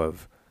scenario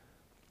of,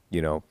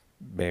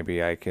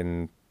 maybe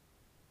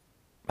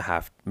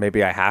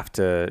maybe I have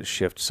to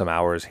shift some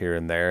hours here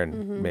and there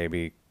and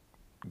maybe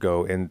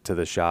go into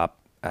the shop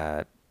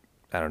at,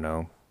 I don't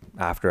know,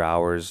 after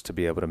hours to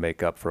be able to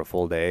make up for a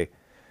full day.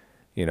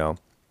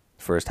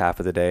 First half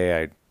of the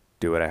day, I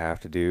do what I have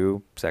to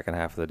do. Second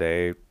half of the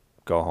day,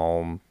 go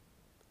home,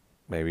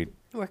 maybe,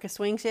 Work a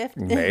swing shift.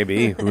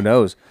 who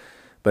knows?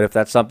 But if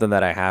that's something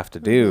that I have to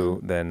do,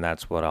 then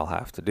that's what I'll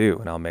have to do,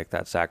 and I'll make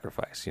that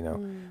sacrifice,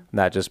 And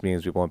that just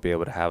means we won't be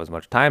able to have as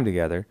much time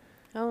together.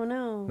 Oh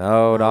no.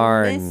 No, I'll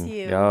darn. miss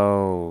you.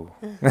 No.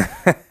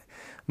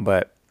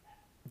 But,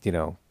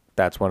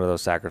 that's one of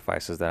those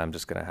sacrifices that I'm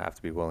just going to have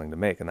to be willing to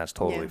make, and that's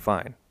totally Yeah.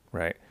 fine,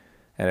 right?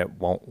 And it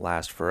won't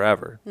last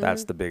forever.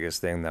 That's the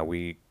biggest thing that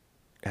we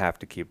have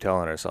to keep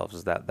telling ourselves,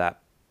 is that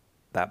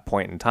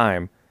point in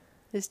time.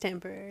 It's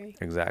temporary.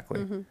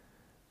 Exactly.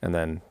 And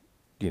then,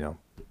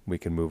 we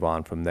can move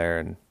on from there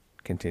and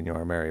continue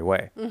our merry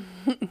way,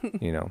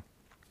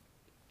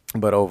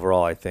 But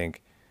overall, I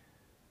think,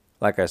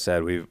 like I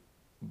said,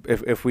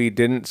 if we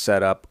didn't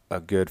set up a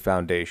good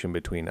foundation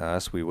between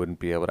us, we wouldn't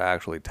be able to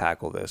actually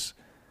tackle this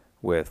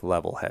with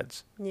level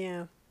heads,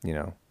 Yeah.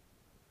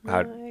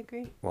 How, No, I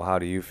agree. well, how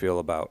do you feel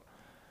about,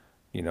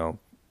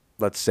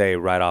 let's say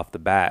right off the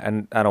bat,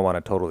 and I don't want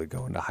to totally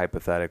go into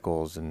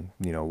hypotheticals and,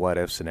 what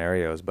if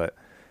scenarios, but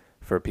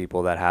for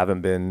people that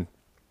haven't been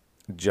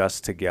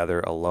just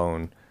together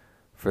alone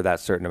for that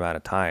certain amount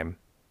of time,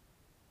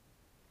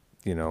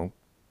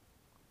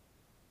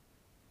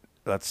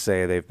 let's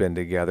say they've been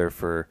together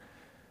for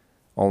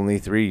only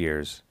 3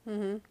 years,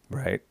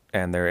 right?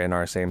 And they're in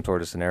our same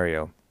sort of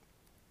scenario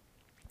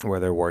where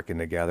they're working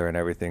together and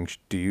everything.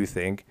 Do you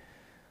think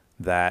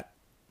that,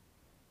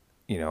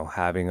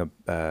 having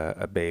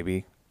a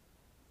baby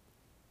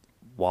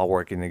while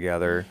working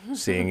together,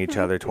 seeing each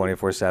other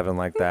 24/7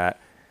 like that,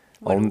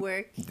 Would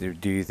work.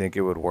 do you think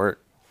it would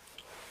work?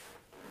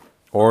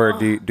 Or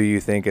do you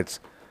think it's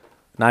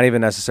not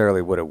even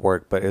necessarily would it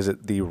work, but is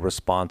it the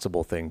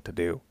responsible thing to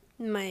do?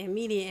 My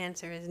immediate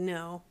answer is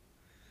no.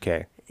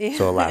 Okay,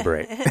 so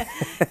elaborate.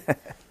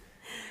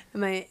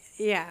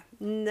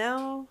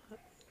 No,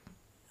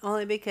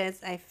 only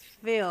because I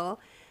feel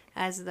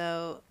as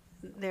though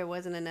there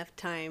wasn't enough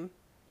time.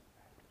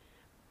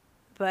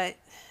 But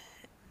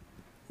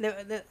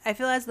I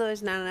feel as though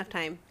there's not enough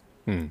time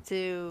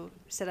to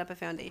set up a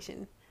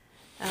foundation.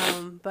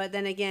 But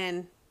then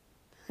again,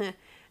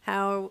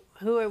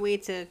 who are we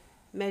to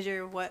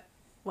measure what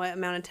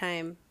amount of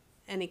time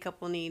any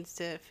couple needs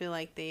to feel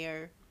like they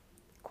are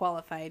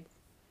qualified?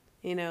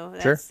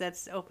 Sure.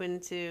 That's open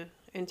to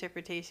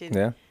interpretation.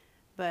 Yeah.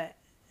 But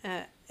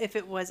if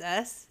it was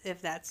us,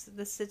 if that's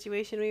the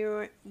situation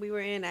we were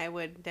in, I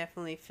would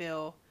definitely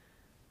feel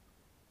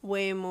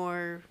way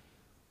more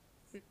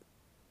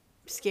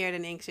scared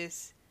and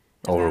anxious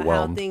about how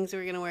Overwhelmed. things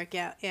were gonna work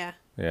out. Yeah.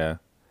 Yeah.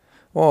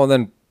 Well,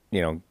 then,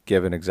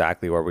 given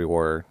exactly where we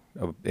were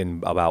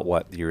in about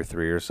what, year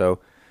 3 or so,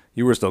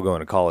 you were still going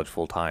to college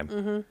full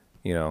time.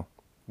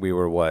 We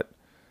were what,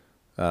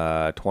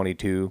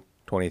 22,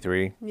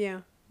 23,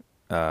 Yeah.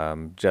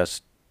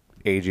 just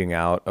aging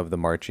out of the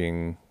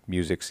marching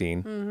music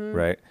scene,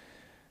 right?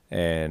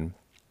 And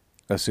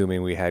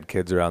assuming we had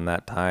kids around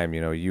that time,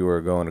 you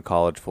were going to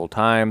college full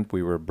time.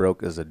 We were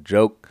broke as a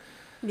joke.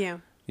 Yeah.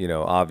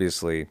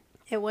 Obviously.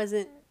 It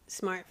wasn't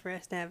smart for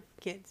us to have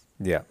kids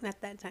Yeah. at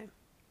that time.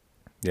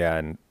 Yeah.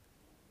 And,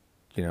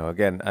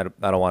 again, I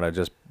don't want to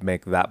just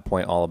make that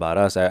point all about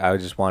us. I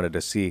just wanted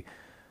to see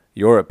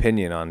your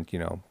opinion on,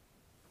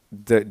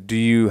 do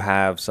you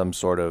have some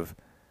sort of,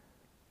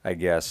 I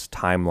guess,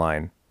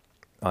 timeline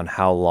on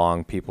how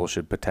long people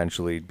should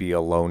potentially be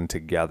alone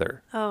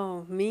together?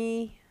 Oh,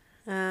 me?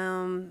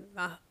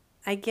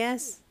 I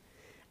guess,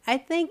 I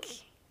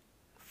think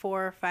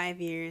 4 or 5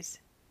 years,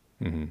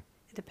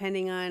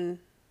 depending on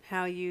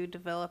how you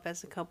develop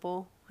as a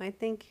couple. I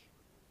think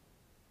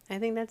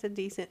that's a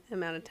decent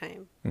amount of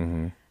time.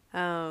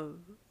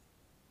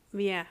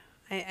 Yeah,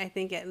 I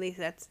think at least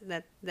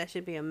that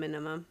should be a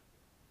minimum.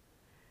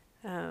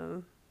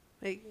 But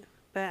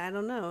I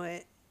don't know.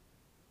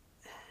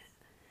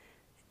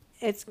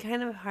 It's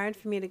kind of hard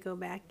for me to go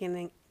back and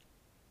then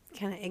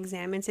kind of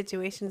examine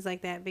situations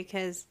like that,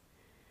 because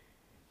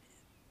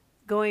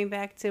going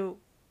back to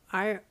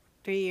our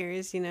 3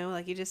 years,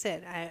 like you just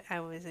said, I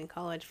was in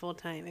college full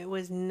time. It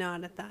was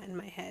not a thought in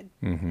my head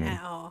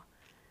at all.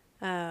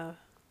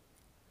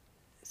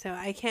 So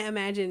I can't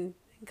imagine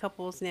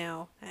couples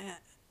now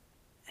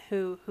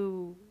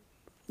who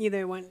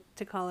either went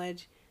to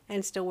college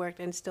and still worked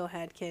and still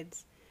had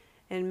kids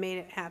and made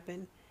it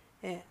happen.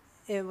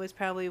 It was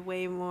probably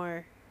way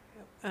more.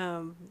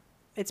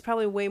 It's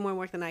probably way more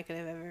work than I could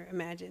have ever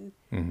imagined.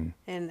 Mm-hmm.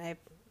 And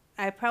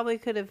I probably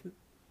could have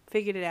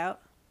figured it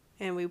out,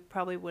 and we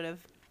probably would have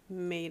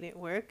made it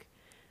work.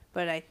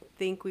 But I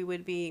think we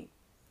would be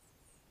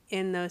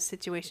in those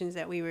situations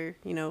that we were,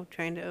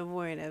 trying to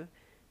avoid, of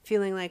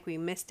feeling like we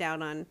missed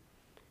out on,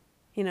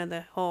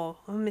 the whole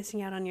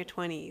missing out on your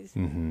 20s,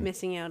 Mm-hmm.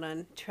 missing out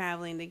on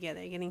traveling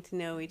together, getting to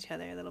know each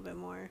other a little bit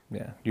more.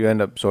 Yeah. You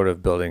end up sort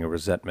of building a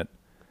resentment.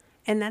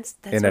 And that's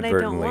what I don't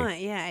Inadvertently. want.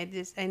 Yeah,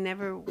 I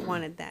never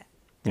wanted that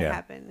to Yeah.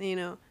 happen.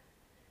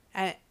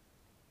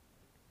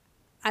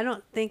 I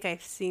don't think I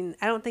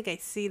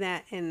see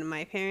that in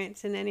my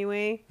parents in any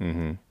way,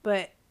 Mm-hmm.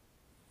 but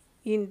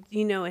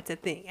it's a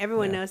thing.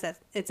 Everyone Yeah. knows that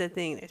it's a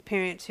thing. There's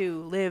parents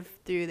who live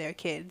through their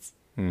kids.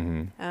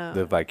 Mm-hmm.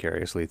 Live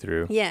vicariously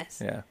through.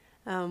 Yes. Yeah.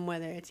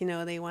 Whether it's,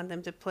 they want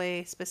them to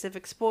play a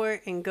specific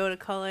sport and go to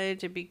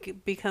college or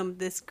become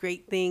this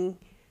great thing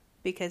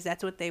because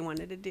that's what they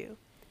wanted to do.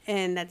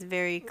 And that's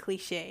very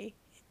cliche.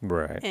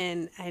 Right.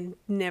 And I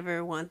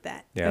never want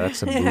that. Yeah, that's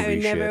some movie I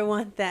would never shit.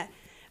 want that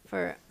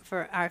for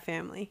our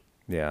family.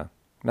 Yeah.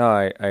 No,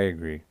 I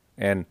agree.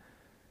 And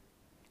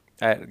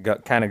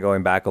kind of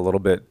going back a little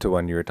bit to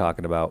when you were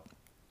talking about,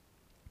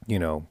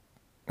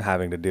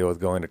 having to deal with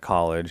going to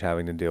college,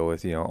 having to deal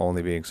with,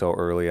 only being so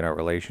early in our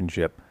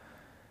relationship,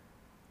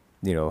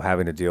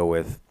 having to deal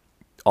with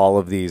all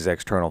of these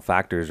external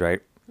factors,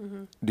 right?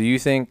 Mm-hmm. Do you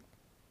think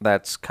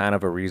that's kind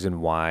of a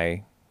reason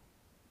why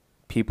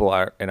people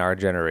are in our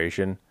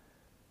generation,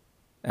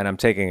 and I'm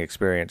taking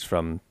experience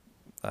from,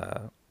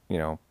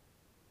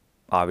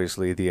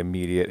 obviously the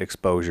immediate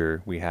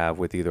exposure we have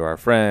with either our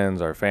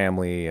friends, our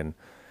family, and,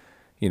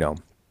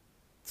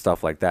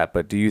 stuff like that.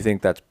 But do you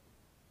think that's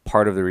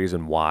part of the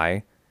reason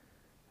why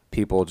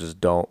people just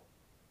don't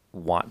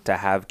want to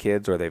have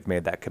kids, or they've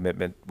made that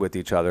commitment with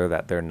each other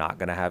that they're not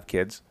going to have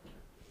kids,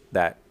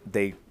 that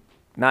they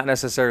not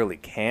necessarily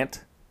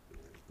can't,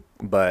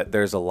 but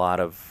there's a lot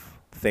of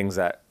things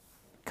that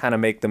kind of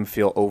make them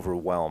feel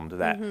overwhelmed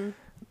that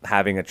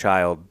having a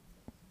child,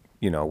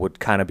 would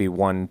kind of be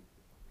one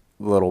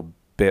little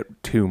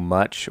bit too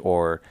much,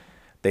 or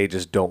they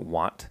just don't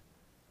want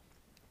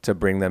to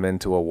bring them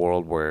into a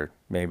world where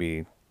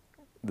maybe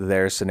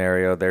their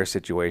scenario, their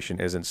situation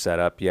isn't set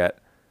up yet,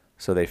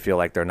 so they feel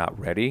like they're not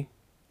ready?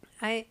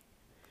 I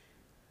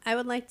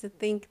would like to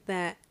think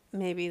that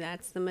maybe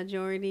that's the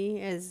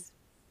majority, as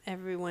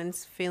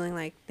everyone's feeling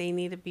like they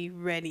need to be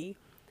ready.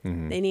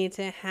 Mm-hmm. They need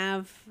to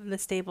have the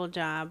stable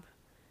job,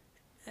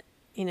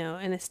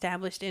 an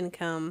established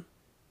income.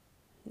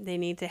 They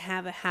need to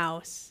have a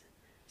house,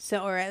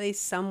 or at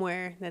least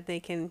somewhere that they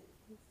can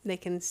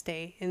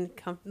stay and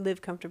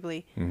live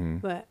comfortably. Mm-hmm.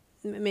 But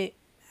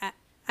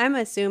I'm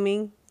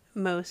assuming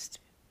most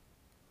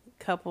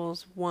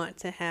couples want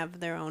to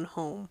have their own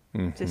home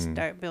to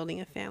start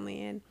building a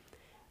family in.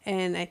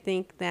 And I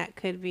think that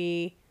could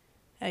be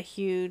a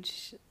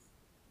huge,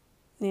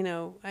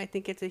 I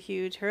think it's a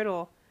huge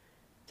hurdle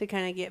to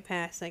kind of get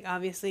past. Like,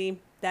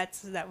 obviously,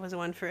 that was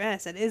one for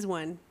us. That is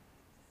one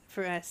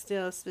for us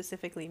still,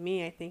 specifically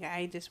me. I think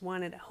I just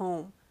wanted a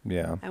home.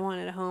 Yeah. I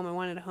wanted a home. I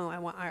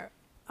want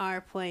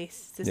our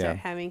place to start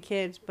having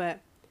kids. But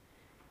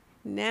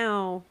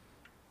now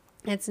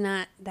it's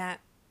not that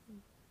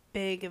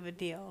big of a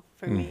deal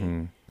for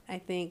me. I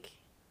think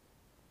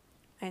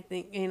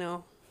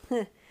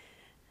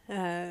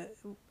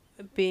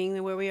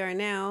being where we are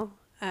now,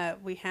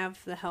 we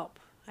have the help.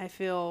 I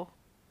feel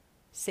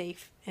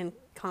safe and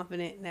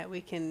confident that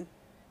we can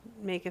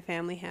make a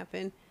family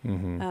happen.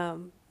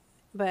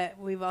 But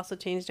we've also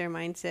changed our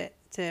mindset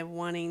to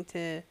wanting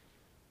to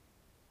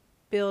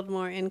build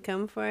more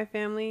income for our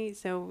family.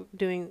 So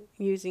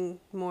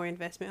using more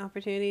investment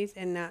opportunities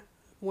and not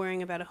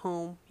worrying about a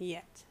home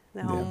yet.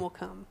 The home will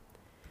come.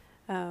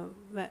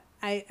 But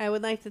I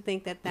would like to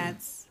think that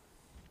that's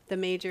the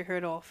major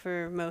hurdle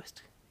for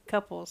most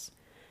couples.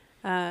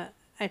 I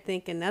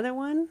think another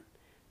one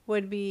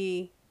would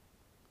be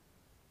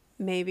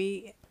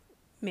maybe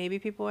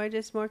people are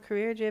just more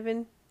career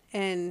driven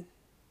and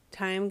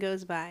time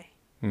goes by.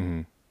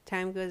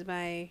 Time goes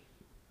by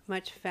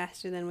much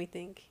faster than we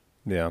think.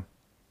 Yeah.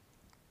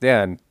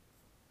 Yeah, and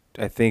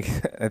I think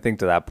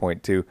to that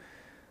point too,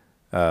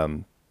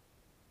 time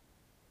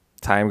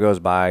goes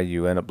by,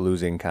 you end up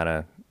losing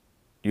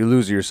you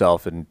lose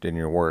yourself in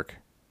your work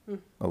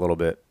a little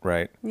bit,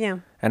 right? Yeah.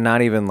 And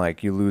not even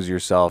like you lose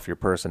yourself, your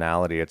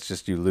personality. It's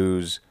just you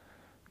lose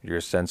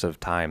your sense of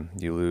time.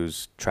 You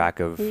lose track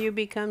of... You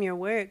become your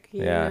work,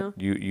 you yeah, know?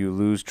 you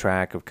lose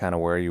track of kind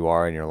of where you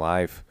are in your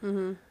life.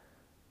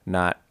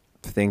 Not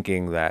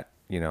thinking that,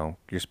 you're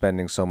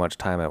spending so much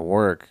time at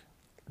work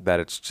that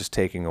it's just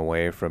taking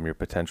away from your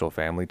potential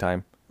family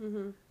time.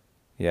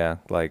 Yeah,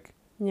 like...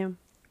 Yeah.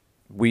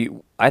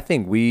 I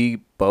think we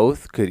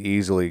both could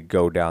easily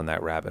go down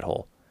that rabbit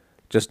hole.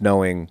 Just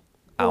knowing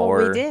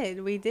our.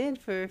 We did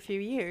for a few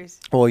years.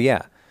 Well,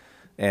 yeah,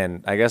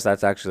 and I guess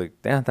that's actually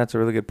that's a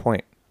really good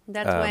point.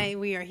 That's why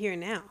we are here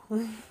now.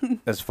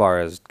 As far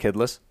as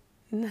kidless.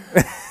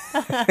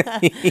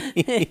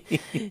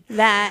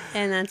 That,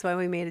 and that's why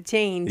we made a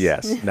change.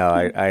 Yes. No,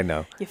 I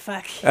know. You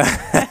fuck.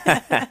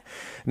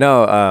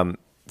 No,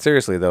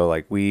 seriously though,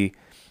 like we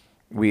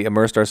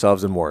immersed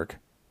ourselves in work,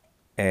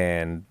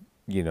 and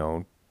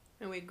And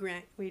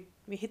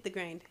we hit the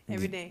grind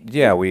every day.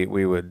 yeah, we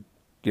would,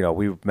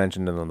 we've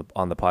mentioned it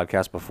on the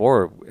podcast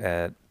before.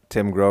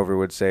 Tim Grover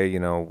would say,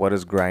 what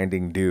does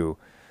grinding do?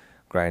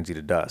 Grinds you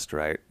to dust,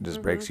 right?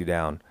 Just breaks you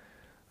down,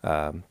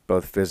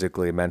 both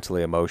physically,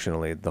 mentally,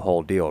 emotionally, the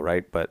whole deal,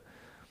 right? But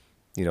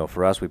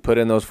for us, we put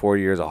in those 4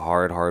 years of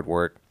hard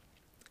work,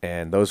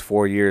 and those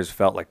 4 years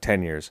felt like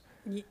 10 years.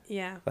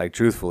 Yeah. Like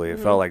truthfully, it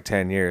felt like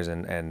 10 years,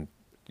 and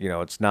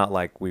it's not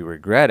like we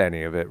regret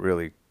any of it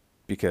really,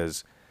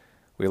 because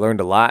we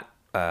learned a lot,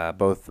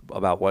 both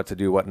about what to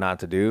do, what not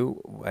to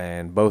do,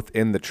 and both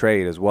in the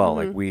trade as well.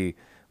 Like we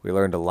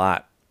learned a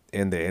lot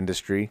in the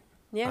industry.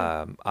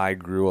 Yeah. I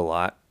grew a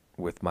lot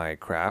with my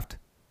craft.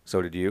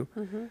 So did you.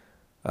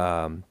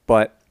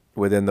 But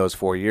within those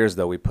 4 years,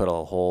 though, we put a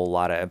whole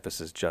lot of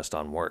emphasis just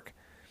on work.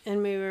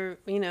 And we were,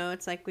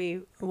 it's like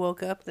we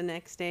woke up the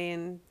next day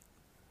and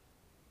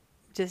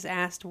just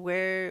asked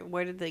where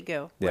did they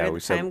go? Where did the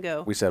time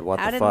go? We said, what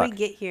How the did fuck? we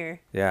get here?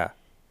 Yeah.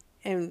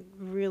 And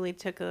really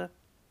took a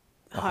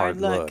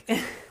hard look.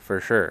 For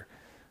sure.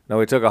 No,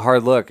 we took a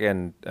hard look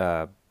and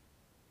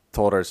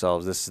told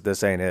ourselves,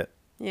 this ain't it.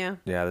 Yeah.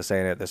 Yeah, this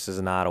ain't it. This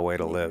is not a way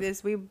to live.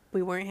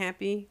 We weren't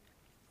happy.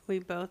 We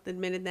both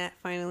admitted that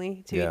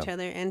finally to each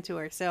other and to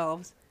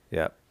ourselves.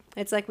 Yep.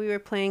 It's like we were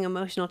playing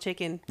emotional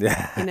chicken.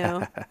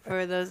 Yeah.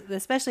 For those,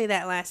 especially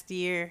that last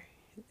year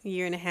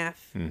and a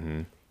half.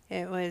 Mm-hmm.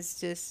 It was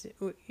just,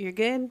 you're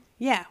good?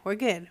 Yeah, we're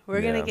good.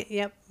 We're going to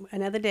get,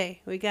 another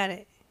day. We got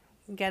it.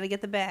 Got to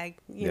get the bag,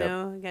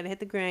 got to hit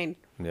the grind.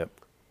 Yep.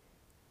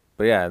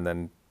 But yeah, and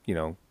then,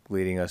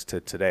 leading us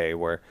to today,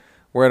 where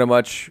we're in a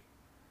much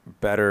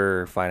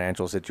better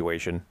financial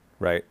situation,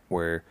 right?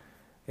 We're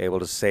able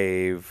to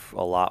save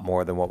a lot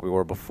more than what we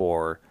were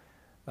before.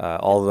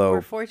 Although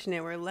we're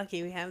fortunate, we're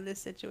lucky we have this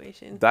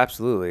situation.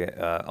 Absolutely.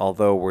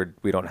 Although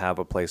we don't have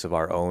a place of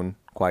our own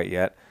quite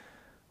yet,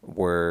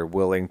 we're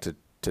willing to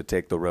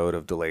take the road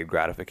of delayed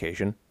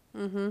gratification.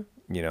 Mm-hmm.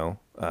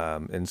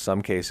 In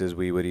some cases,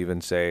 we would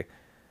even say,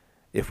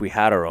 if we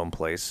had our own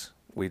place,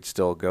 we'd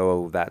still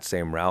go that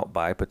same route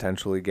by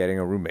potentially getting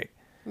a roommate.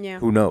 Yeah.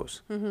 Who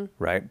knows,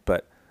 right?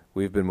 But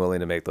we've been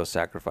willing to make those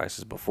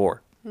sacrifices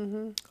before.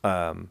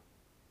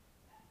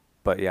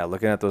 But yeah,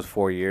 looking at those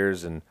 4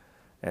 years and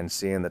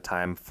seeing the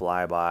time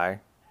fly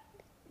by,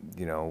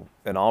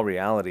 in all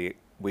reality,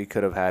 we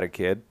could have had a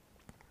kid.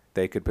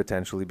 They could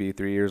potentially be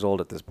 3 years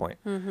old at this point.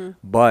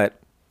 But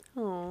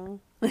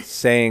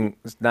saying,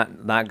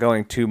 not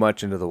going too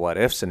much into the what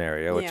if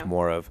scenario, it's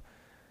more of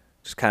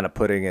just kind of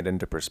putting it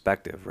into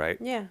perspective, right?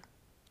 Yeah.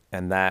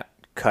 And that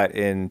cut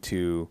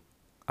into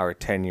our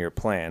 10-year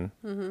plan,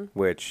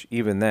 which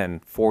even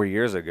then, 4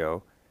 years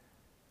ago,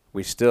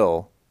 we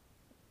still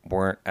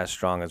weren't as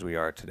strong as we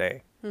are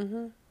today,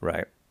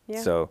 right?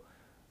 Yeah. So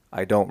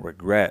I don't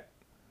regret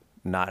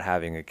not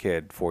having a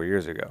kid 4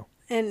 years ago.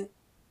 And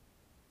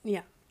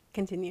yeah,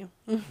 continue.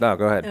 No,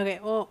 go ahead. Okay,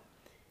 well,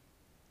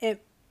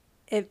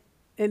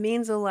 it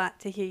means a lot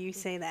to hear you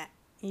say that.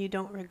 You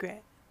don't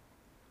regret.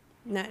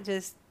 Not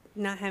just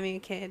not having a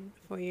kid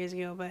 4 years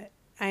ago, but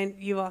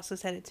you've also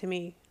said it to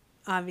me,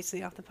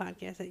 obviously off the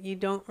podcast, that you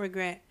don't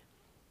regret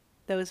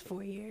those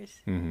 4 years.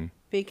 Mm-hmm.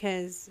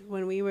 Because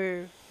when we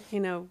were,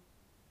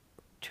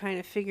 trying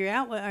to figure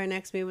out what our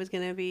next move was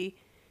going to be,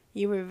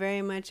 you were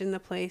very much in the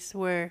place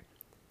where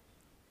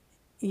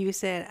you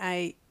said,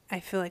 I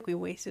feel like we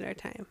wasted our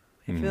time.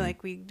 I feel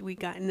like we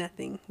got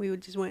nothing. We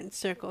just went in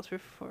circles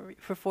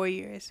for 4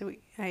 years. So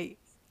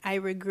I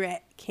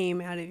regret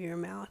came out of your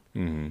mouth.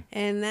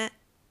 And that,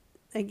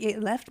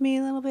 it left me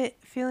a little bit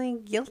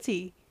feeling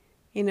guilty,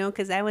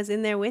 because I was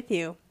in there with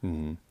you.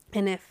 And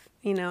if,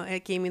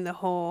 it gave me the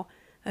whole,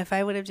 if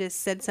I would have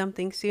just said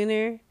something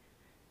sooner,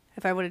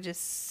 if I would have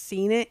just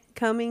seen it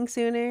coming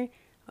sooner,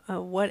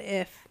 what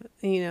if,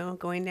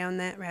 going down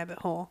that rabbit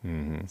hole.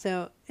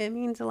 So it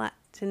means a lot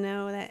to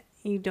know that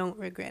you don't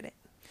regret it.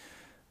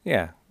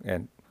 Yeah,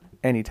 and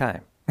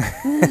anytime.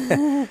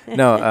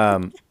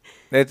 No,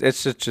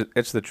 it's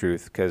the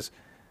truth, because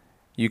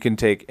you can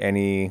take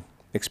any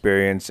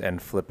experience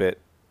and flip it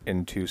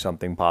into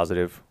something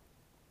positive,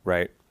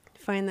 right?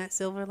 Find that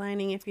silver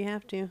lining if you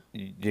have to.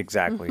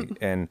 Exactly.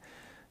 And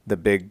the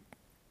big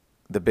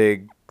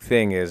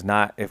thing is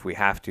not if we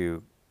have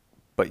to,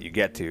 but you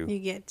get to. You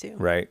get to.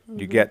 Right?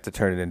 You get to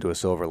turn it into a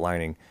silver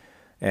lining.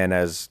 And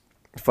as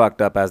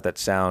fucked up as that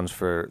sounds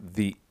for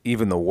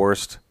even the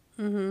worst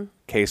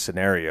case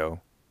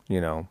scenario,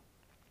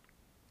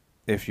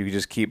 if you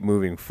just keep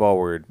moving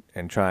forward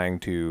and trying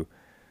to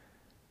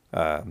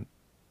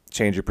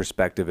change your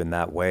perspective in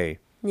that way,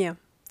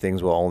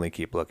 things will only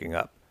keep looking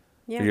up.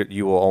 Yeah.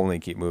 You will only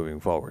keep moving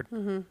forward,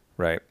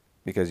 right?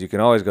 Because you can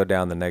always go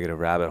down the negative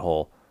rabbit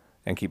hole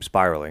and keep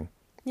spiraling.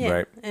 Yeah.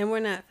 Right? And we're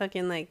not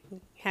fucking like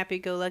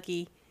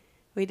happy-go-lucky.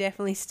 We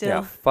definitely still.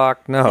 Yeah,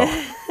 fuck no.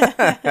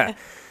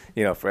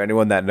 You know, for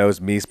anyone that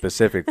knows me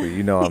specifically,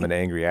 you know I'm an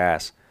angry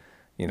ass.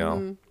 You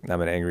know,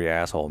 I'm an angry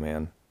asshole,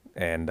 man.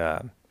 And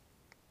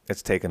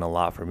it's taken a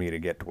lot for me to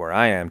get to where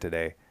I am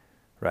today,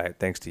 right?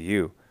 Thanks to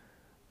you.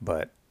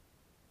 But,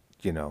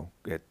 you know,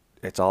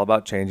 it's all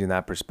about changing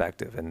that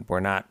perspective. And we're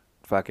not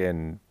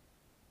fucking,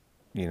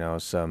 you know,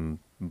 some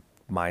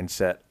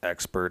mindset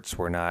experts.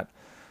 We're not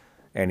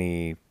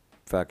anyone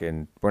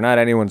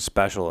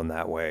special in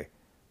that way.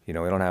 You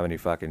know, we don't have any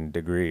fucking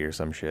degree or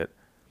some shit.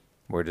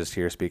 We're just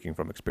here speaking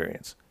from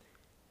experience.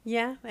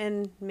 Yeah,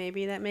 and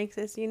maybe that makes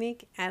us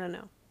unique. I don't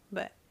know.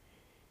 But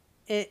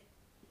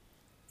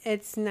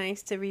it's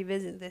nice to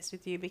revisit this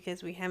with you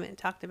because we haven't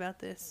talked about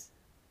this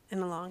in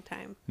a long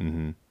time.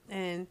 Mm-hmm.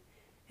 And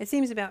it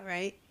seems about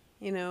right.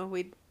 You know,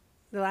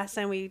 the last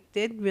time we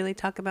did really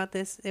talk about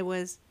this, it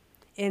was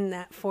in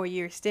that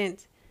 4-year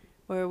stint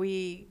where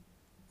we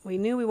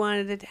knew we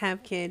wanted to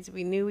have kids.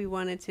 We knew we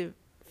wanted to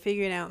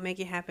figure it out, make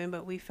it happen,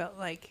 but we felt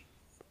like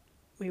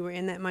we were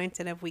in that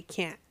mindset of we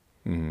can't.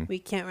 Mm-hmm. We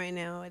can't right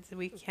now.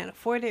 We can't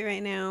afford it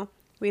right now.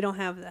 We don't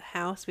have the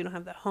house. We don't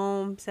have the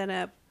home set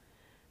up.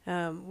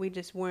 We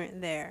just weren't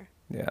there.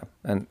 Yeah.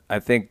 And I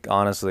think,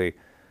 honestly,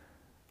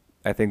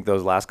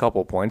 those last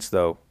couple points,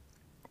 though,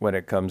 when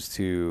it comes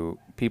to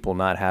people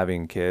not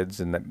having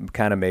kids and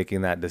kind of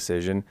making that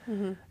decision,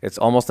 it's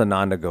almost a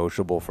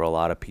non-negotiable for a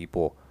lot of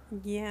people.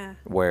 Yeah.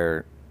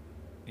 Where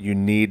you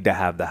need to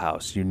have the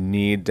house. You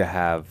need to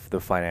have the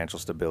financial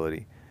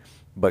stability.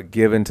 But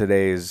given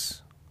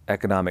today's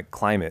economic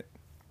climate,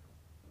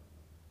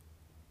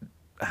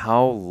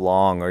 how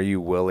long are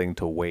you willing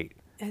to wait?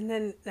 And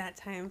then that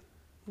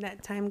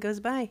time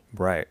goes by.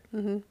 Right.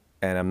 Mm-hmm.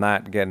 And I'm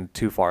not getting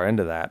too far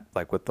into that,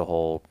 like with the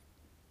whole,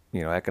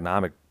 you know,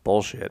 economic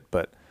bullshit.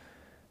 But,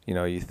 you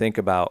know, you think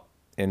about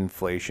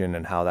inflation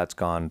and how that's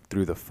gone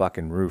through the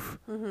fucking roof.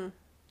 Mm-hmm.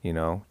 You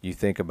know, you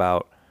think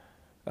about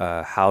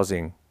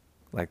housing.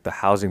 Like the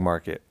housing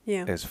market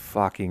is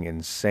fucking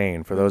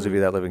insane. For those of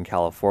you that live in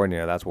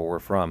California, that's where we're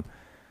from.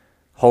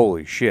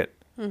 Holy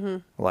shit. Mm-hmm.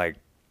 Like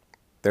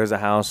there's a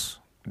house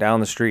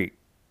down the street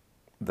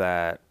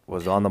that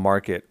was on the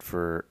market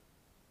for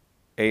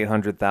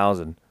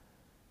 $800,000.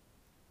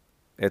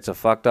 It's a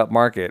fucked up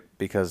market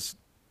because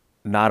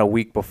not a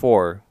week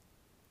before,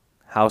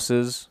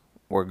 houses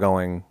were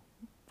going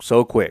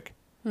so quick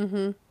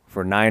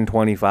for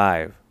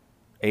 $925,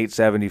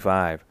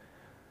 $875.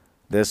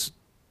 This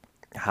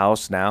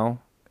house now,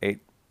 it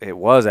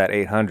was at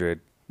 800,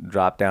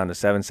 dropped down to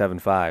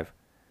 775.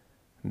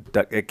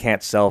 It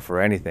can't sell for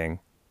anything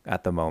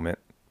at the moment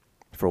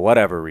for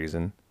whatever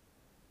reason.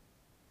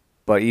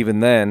 But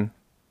even then,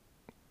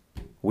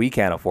 we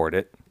can't afford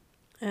it.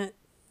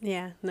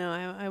 Yeah, no,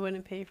 I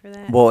wouldn't pay for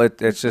that. Well,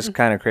 it's just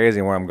kind of crazy.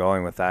 And where I'm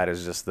going with that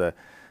is just the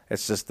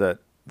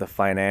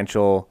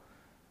financial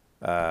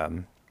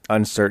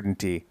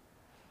uncertainty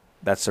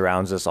that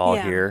surrounds us all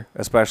here,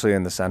 especially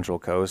in the Central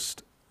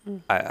Coast.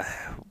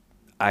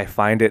 I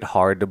find it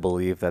hard to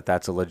believe that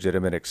that's a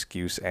legitimate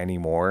excuse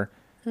anymore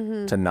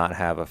to not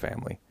have a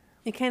family.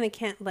 You kind of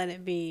can't let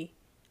it be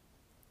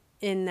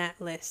in that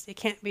list. It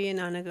can't be a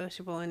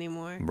non-negotiable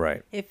anymore.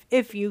 Right.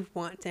 If you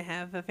want to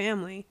have a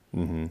family.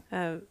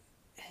 Mm-hmm.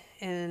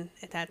 And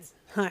that's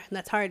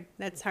hard.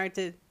 That's hard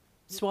to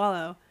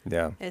swallow.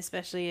 Yeah.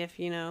 Especially if,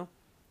 you know,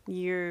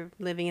 you're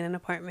living in an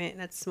apartment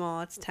that's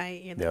small, it's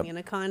tight. You're living in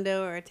a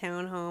condo or a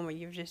townhome, or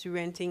you're just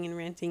renting,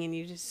 and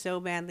you just so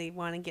badly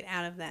want to get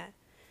out of that,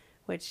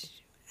 which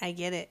I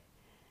get it.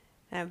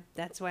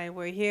 That's why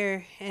we're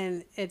here,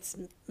 and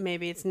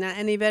maybe it's not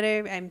any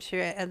better. I'm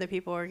sure other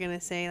people are going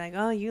to say, like,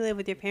 oh, you live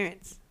with your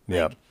parents.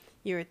 Yeah. Like,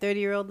 you're a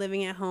 30-year-old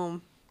living at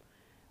home.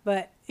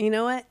 But you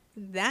know what?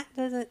 That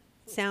doesn't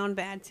sound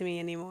bad to me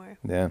anymore.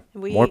 Yeah.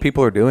 More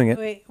people are doing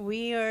it.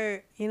 We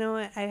are, you know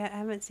what? I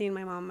haven't seen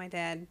my mom and my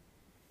dad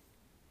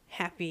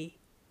happy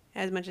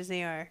as much as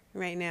they are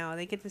right now.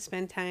 They get to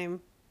spend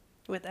time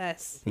with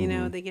us. You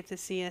know, they get to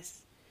see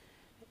us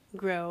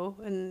grow,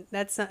 and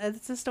that's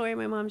a story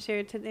my mom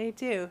shared today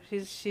too.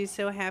 She's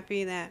so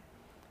happy that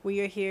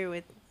we are here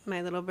with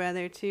my little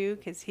brother too,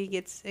 because he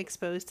gets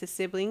exposed to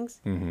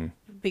siblings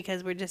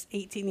because we're just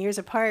 18 years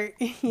apart.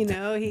 You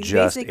know, he's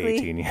just basically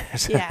 18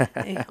 years.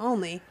 yeah,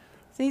 only.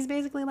 So he's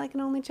basically like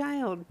an only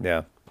child.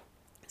 Yeah.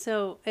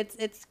 So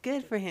it's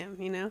good for him,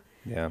 you know.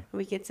 Yeah.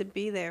 We get to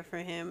be there for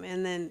him,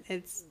 and then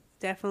it's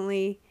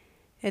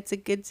a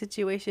good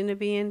situation to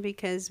be in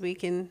because we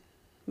can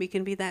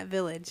be that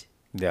village.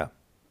 Yeah.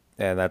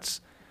 And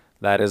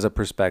that is a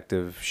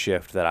perspective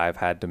shift that I've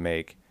had to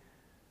make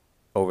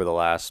over the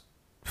last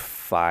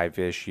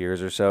 5-ish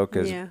years or so.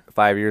 Because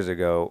 5 years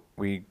ago,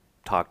 we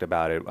talked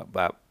about it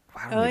about,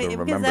 I don't even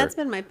remember. Because that's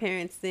been my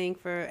parents' thing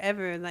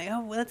forever. Like, oh,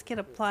 well, let's get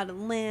a plot of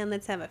land.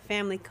 Let's have a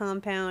family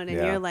compound. And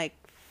you're like,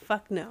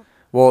 fuck no.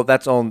 Well,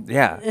 that's all.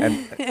 Yeah.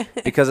 And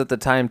because at the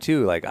time,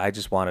 too, like, I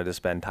just wanted to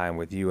spend time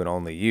with you and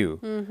only you,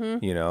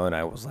 you know, and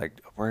I was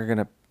like, we're going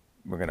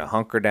to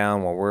hunker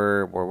down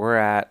where we're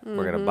at.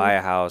 We're going to buy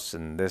a house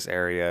in this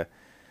area.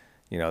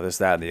 this,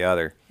 that, and the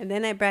other. And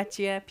then I brought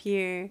you up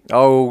here.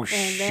 Oh, And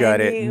shut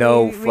then it.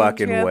 No we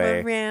fucking drove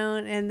way.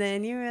 around, and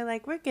then you were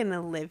like, we're going to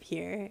live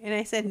here. And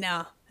I said,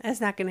 no, that's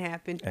not going to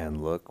happen.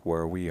 And look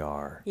where we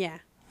are. Yeah.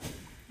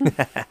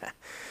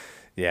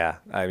 Yeah.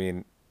 I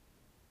mean,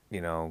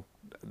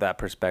 that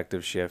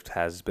perspective shift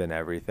has been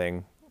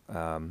everything.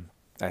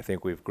 I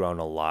think we've grown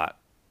a lot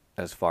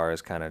as far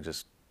as kind of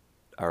just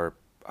our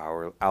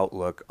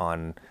outlook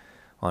on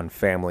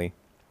family.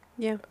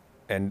 Yeah.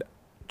 And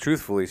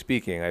truthfully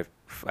speaking,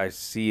 I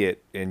see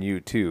it in you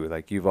too.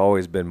 Like, you've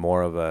always been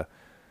more of a,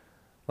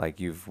 like,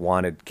 you've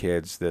wanted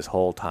kids this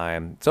whole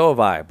time. So have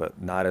I,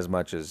 but not as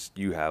much as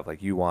you have.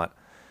 Like, you want,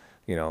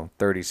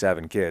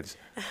 37 kids.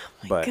 Oh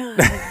my But God.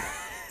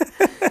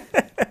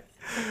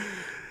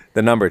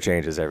 the number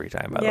changes every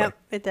time, by the way. Yep,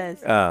 it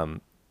does.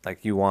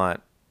 Like, you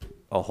want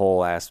a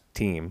whole ass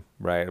team,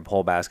 right? A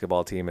whole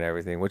basketball team and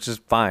everything, which is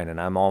fine, and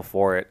I'm all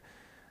for it.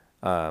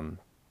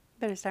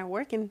 Better start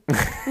working.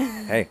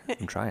 Hey,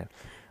 I'm trying.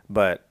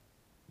 But,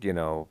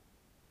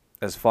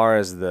 as far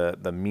as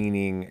the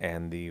meaning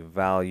and the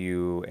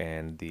value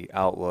and the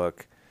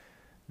outlook,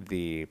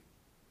 I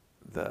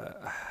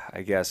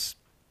guess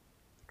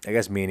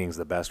meaning's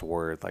the best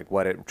word. Like,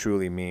 what it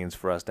truly means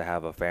for us to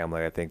have a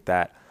family, I think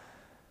that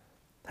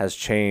has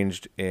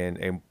changed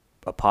in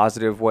a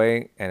positive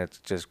way, and it's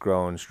just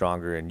grown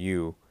stronger in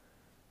you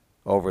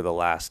over the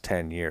last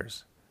 10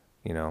 years.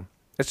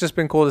 It's just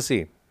been cool to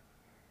see.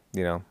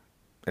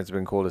 It's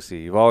been cool to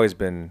see. You've always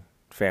been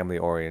family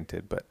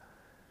oriented, but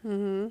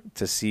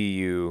to see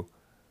you,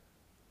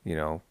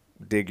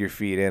 dig your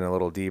feet in a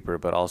little deeper,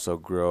 but also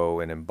grow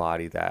and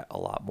embody that a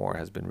lot more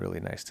has been really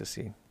nice to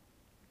see.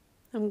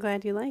 I'm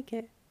glad you like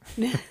it.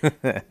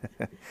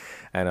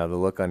 I know the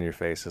look on your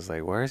face is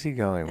like, where is he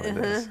going with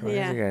this? Where is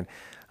yeah. he going?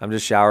 I'm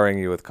just showering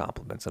you with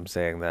compliments. I'm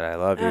saying that I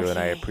love you and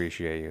I Okay.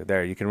 appreciate you.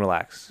 There, you can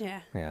relax.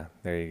 Yeah. Yeah,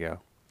 there you go.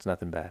 It's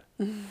nothing bad.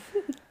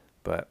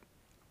 But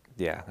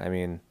yeah, I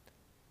mean,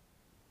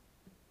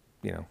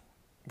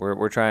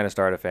 we're trying to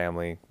start a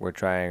family. We're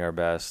trying our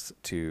best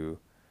to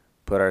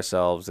put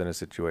ourselves in a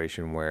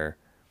situation where,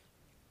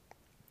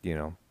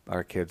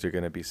 our kids are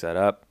going to be set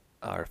up,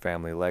 our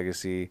family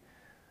legacy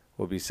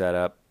will be set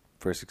up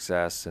for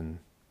success, and,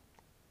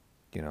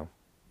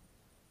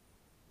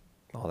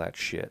 all that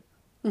shit.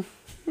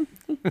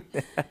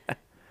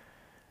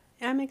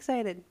 I'm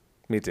excited.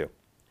 Me too.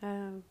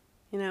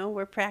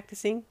 We're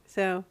practicing,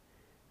 so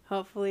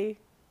hopefully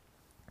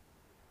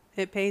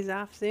it pays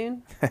off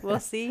soon. We'll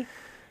see.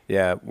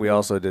 Yeah, we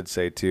also did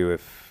say too,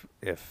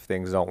 if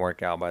things don't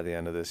work out by the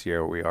end of this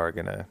year, we are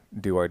gonna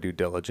do our due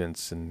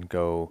diligence and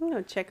go. We're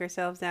gonna check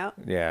ourselves out.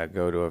 Yeah,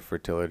 go to a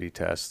fertility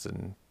test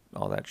and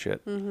all that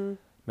shit. Mm-hmm.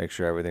 Make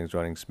sure everything's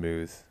running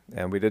smooth.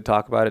 And we did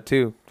talk about it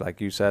too, like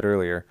you said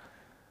earlier.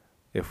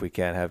 If we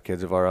can't have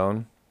kids of our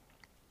own,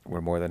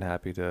 we're more than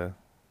happy to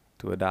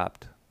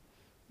adopt.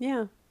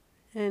 Yeah,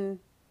 and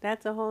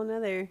that's a whole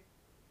nother,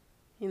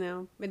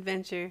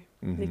 adventure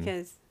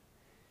because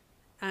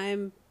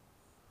I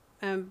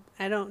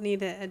don't need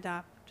to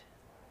adopt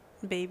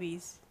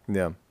babies.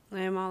 Yeah.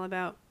 I'm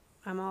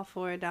all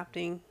for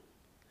adopting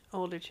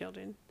older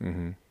children.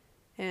 Mm-hmm.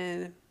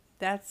 And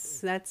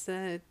that's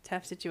a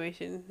tough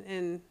situation.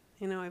 And,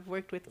 I've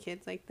worked with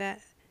kids like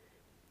that.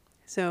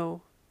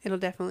 So it'll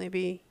definitely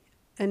be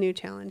a new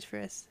challenge for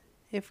us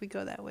if we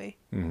go that way.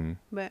 Mm-hmm.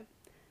 But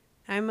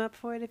I'm up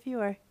for it if you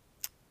are.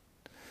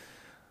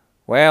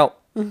 Well,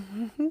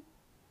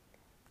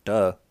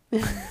 duh.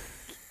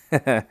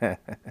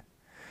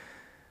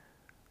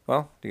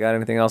 Well, you got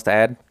anything else to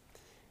add?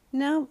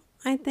 No,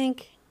 I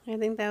think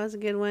that was a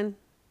good one.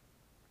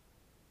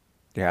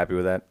 You happy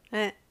with that?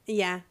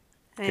 Yeah,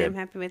 I Good. am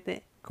happy with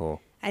it.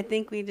 Cool. I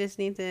think we just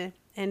need to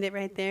end it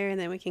right there, and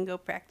then we can go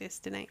practice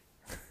tonight.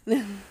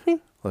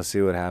 Let's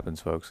see what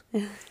happens, folks.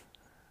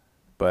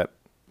 But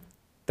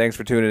thanks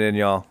for tuning in,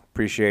 y'all.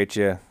 Appreciate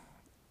you.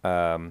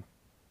 Go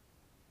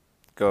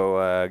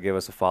give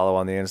us a follow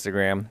on the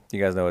Instagram.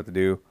 You guys know what to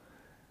do.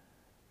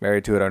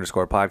 Married to It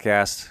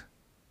 _podcast.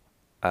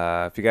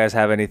 If you guys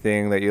have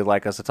anything that you'd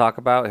like us to talk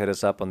about, hit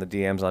us up on the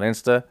DMs on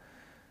Insta.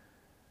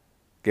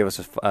 Give us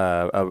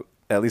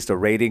at least a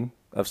rating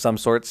of some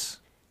sorts.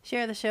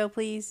 Share the show,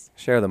 please.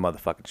 Share the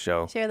motherfucking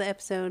show. Share the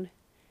episode.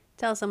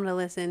 Tell someone to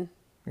listen.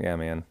 Yeah,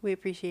 man. We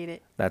appreciate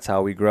it. That's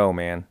how we grow,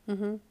 man.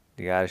 Mm-hmm.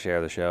 You got to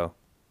share the show.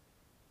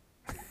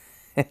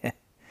 And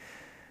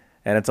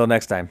until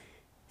next time.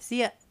 See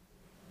ya.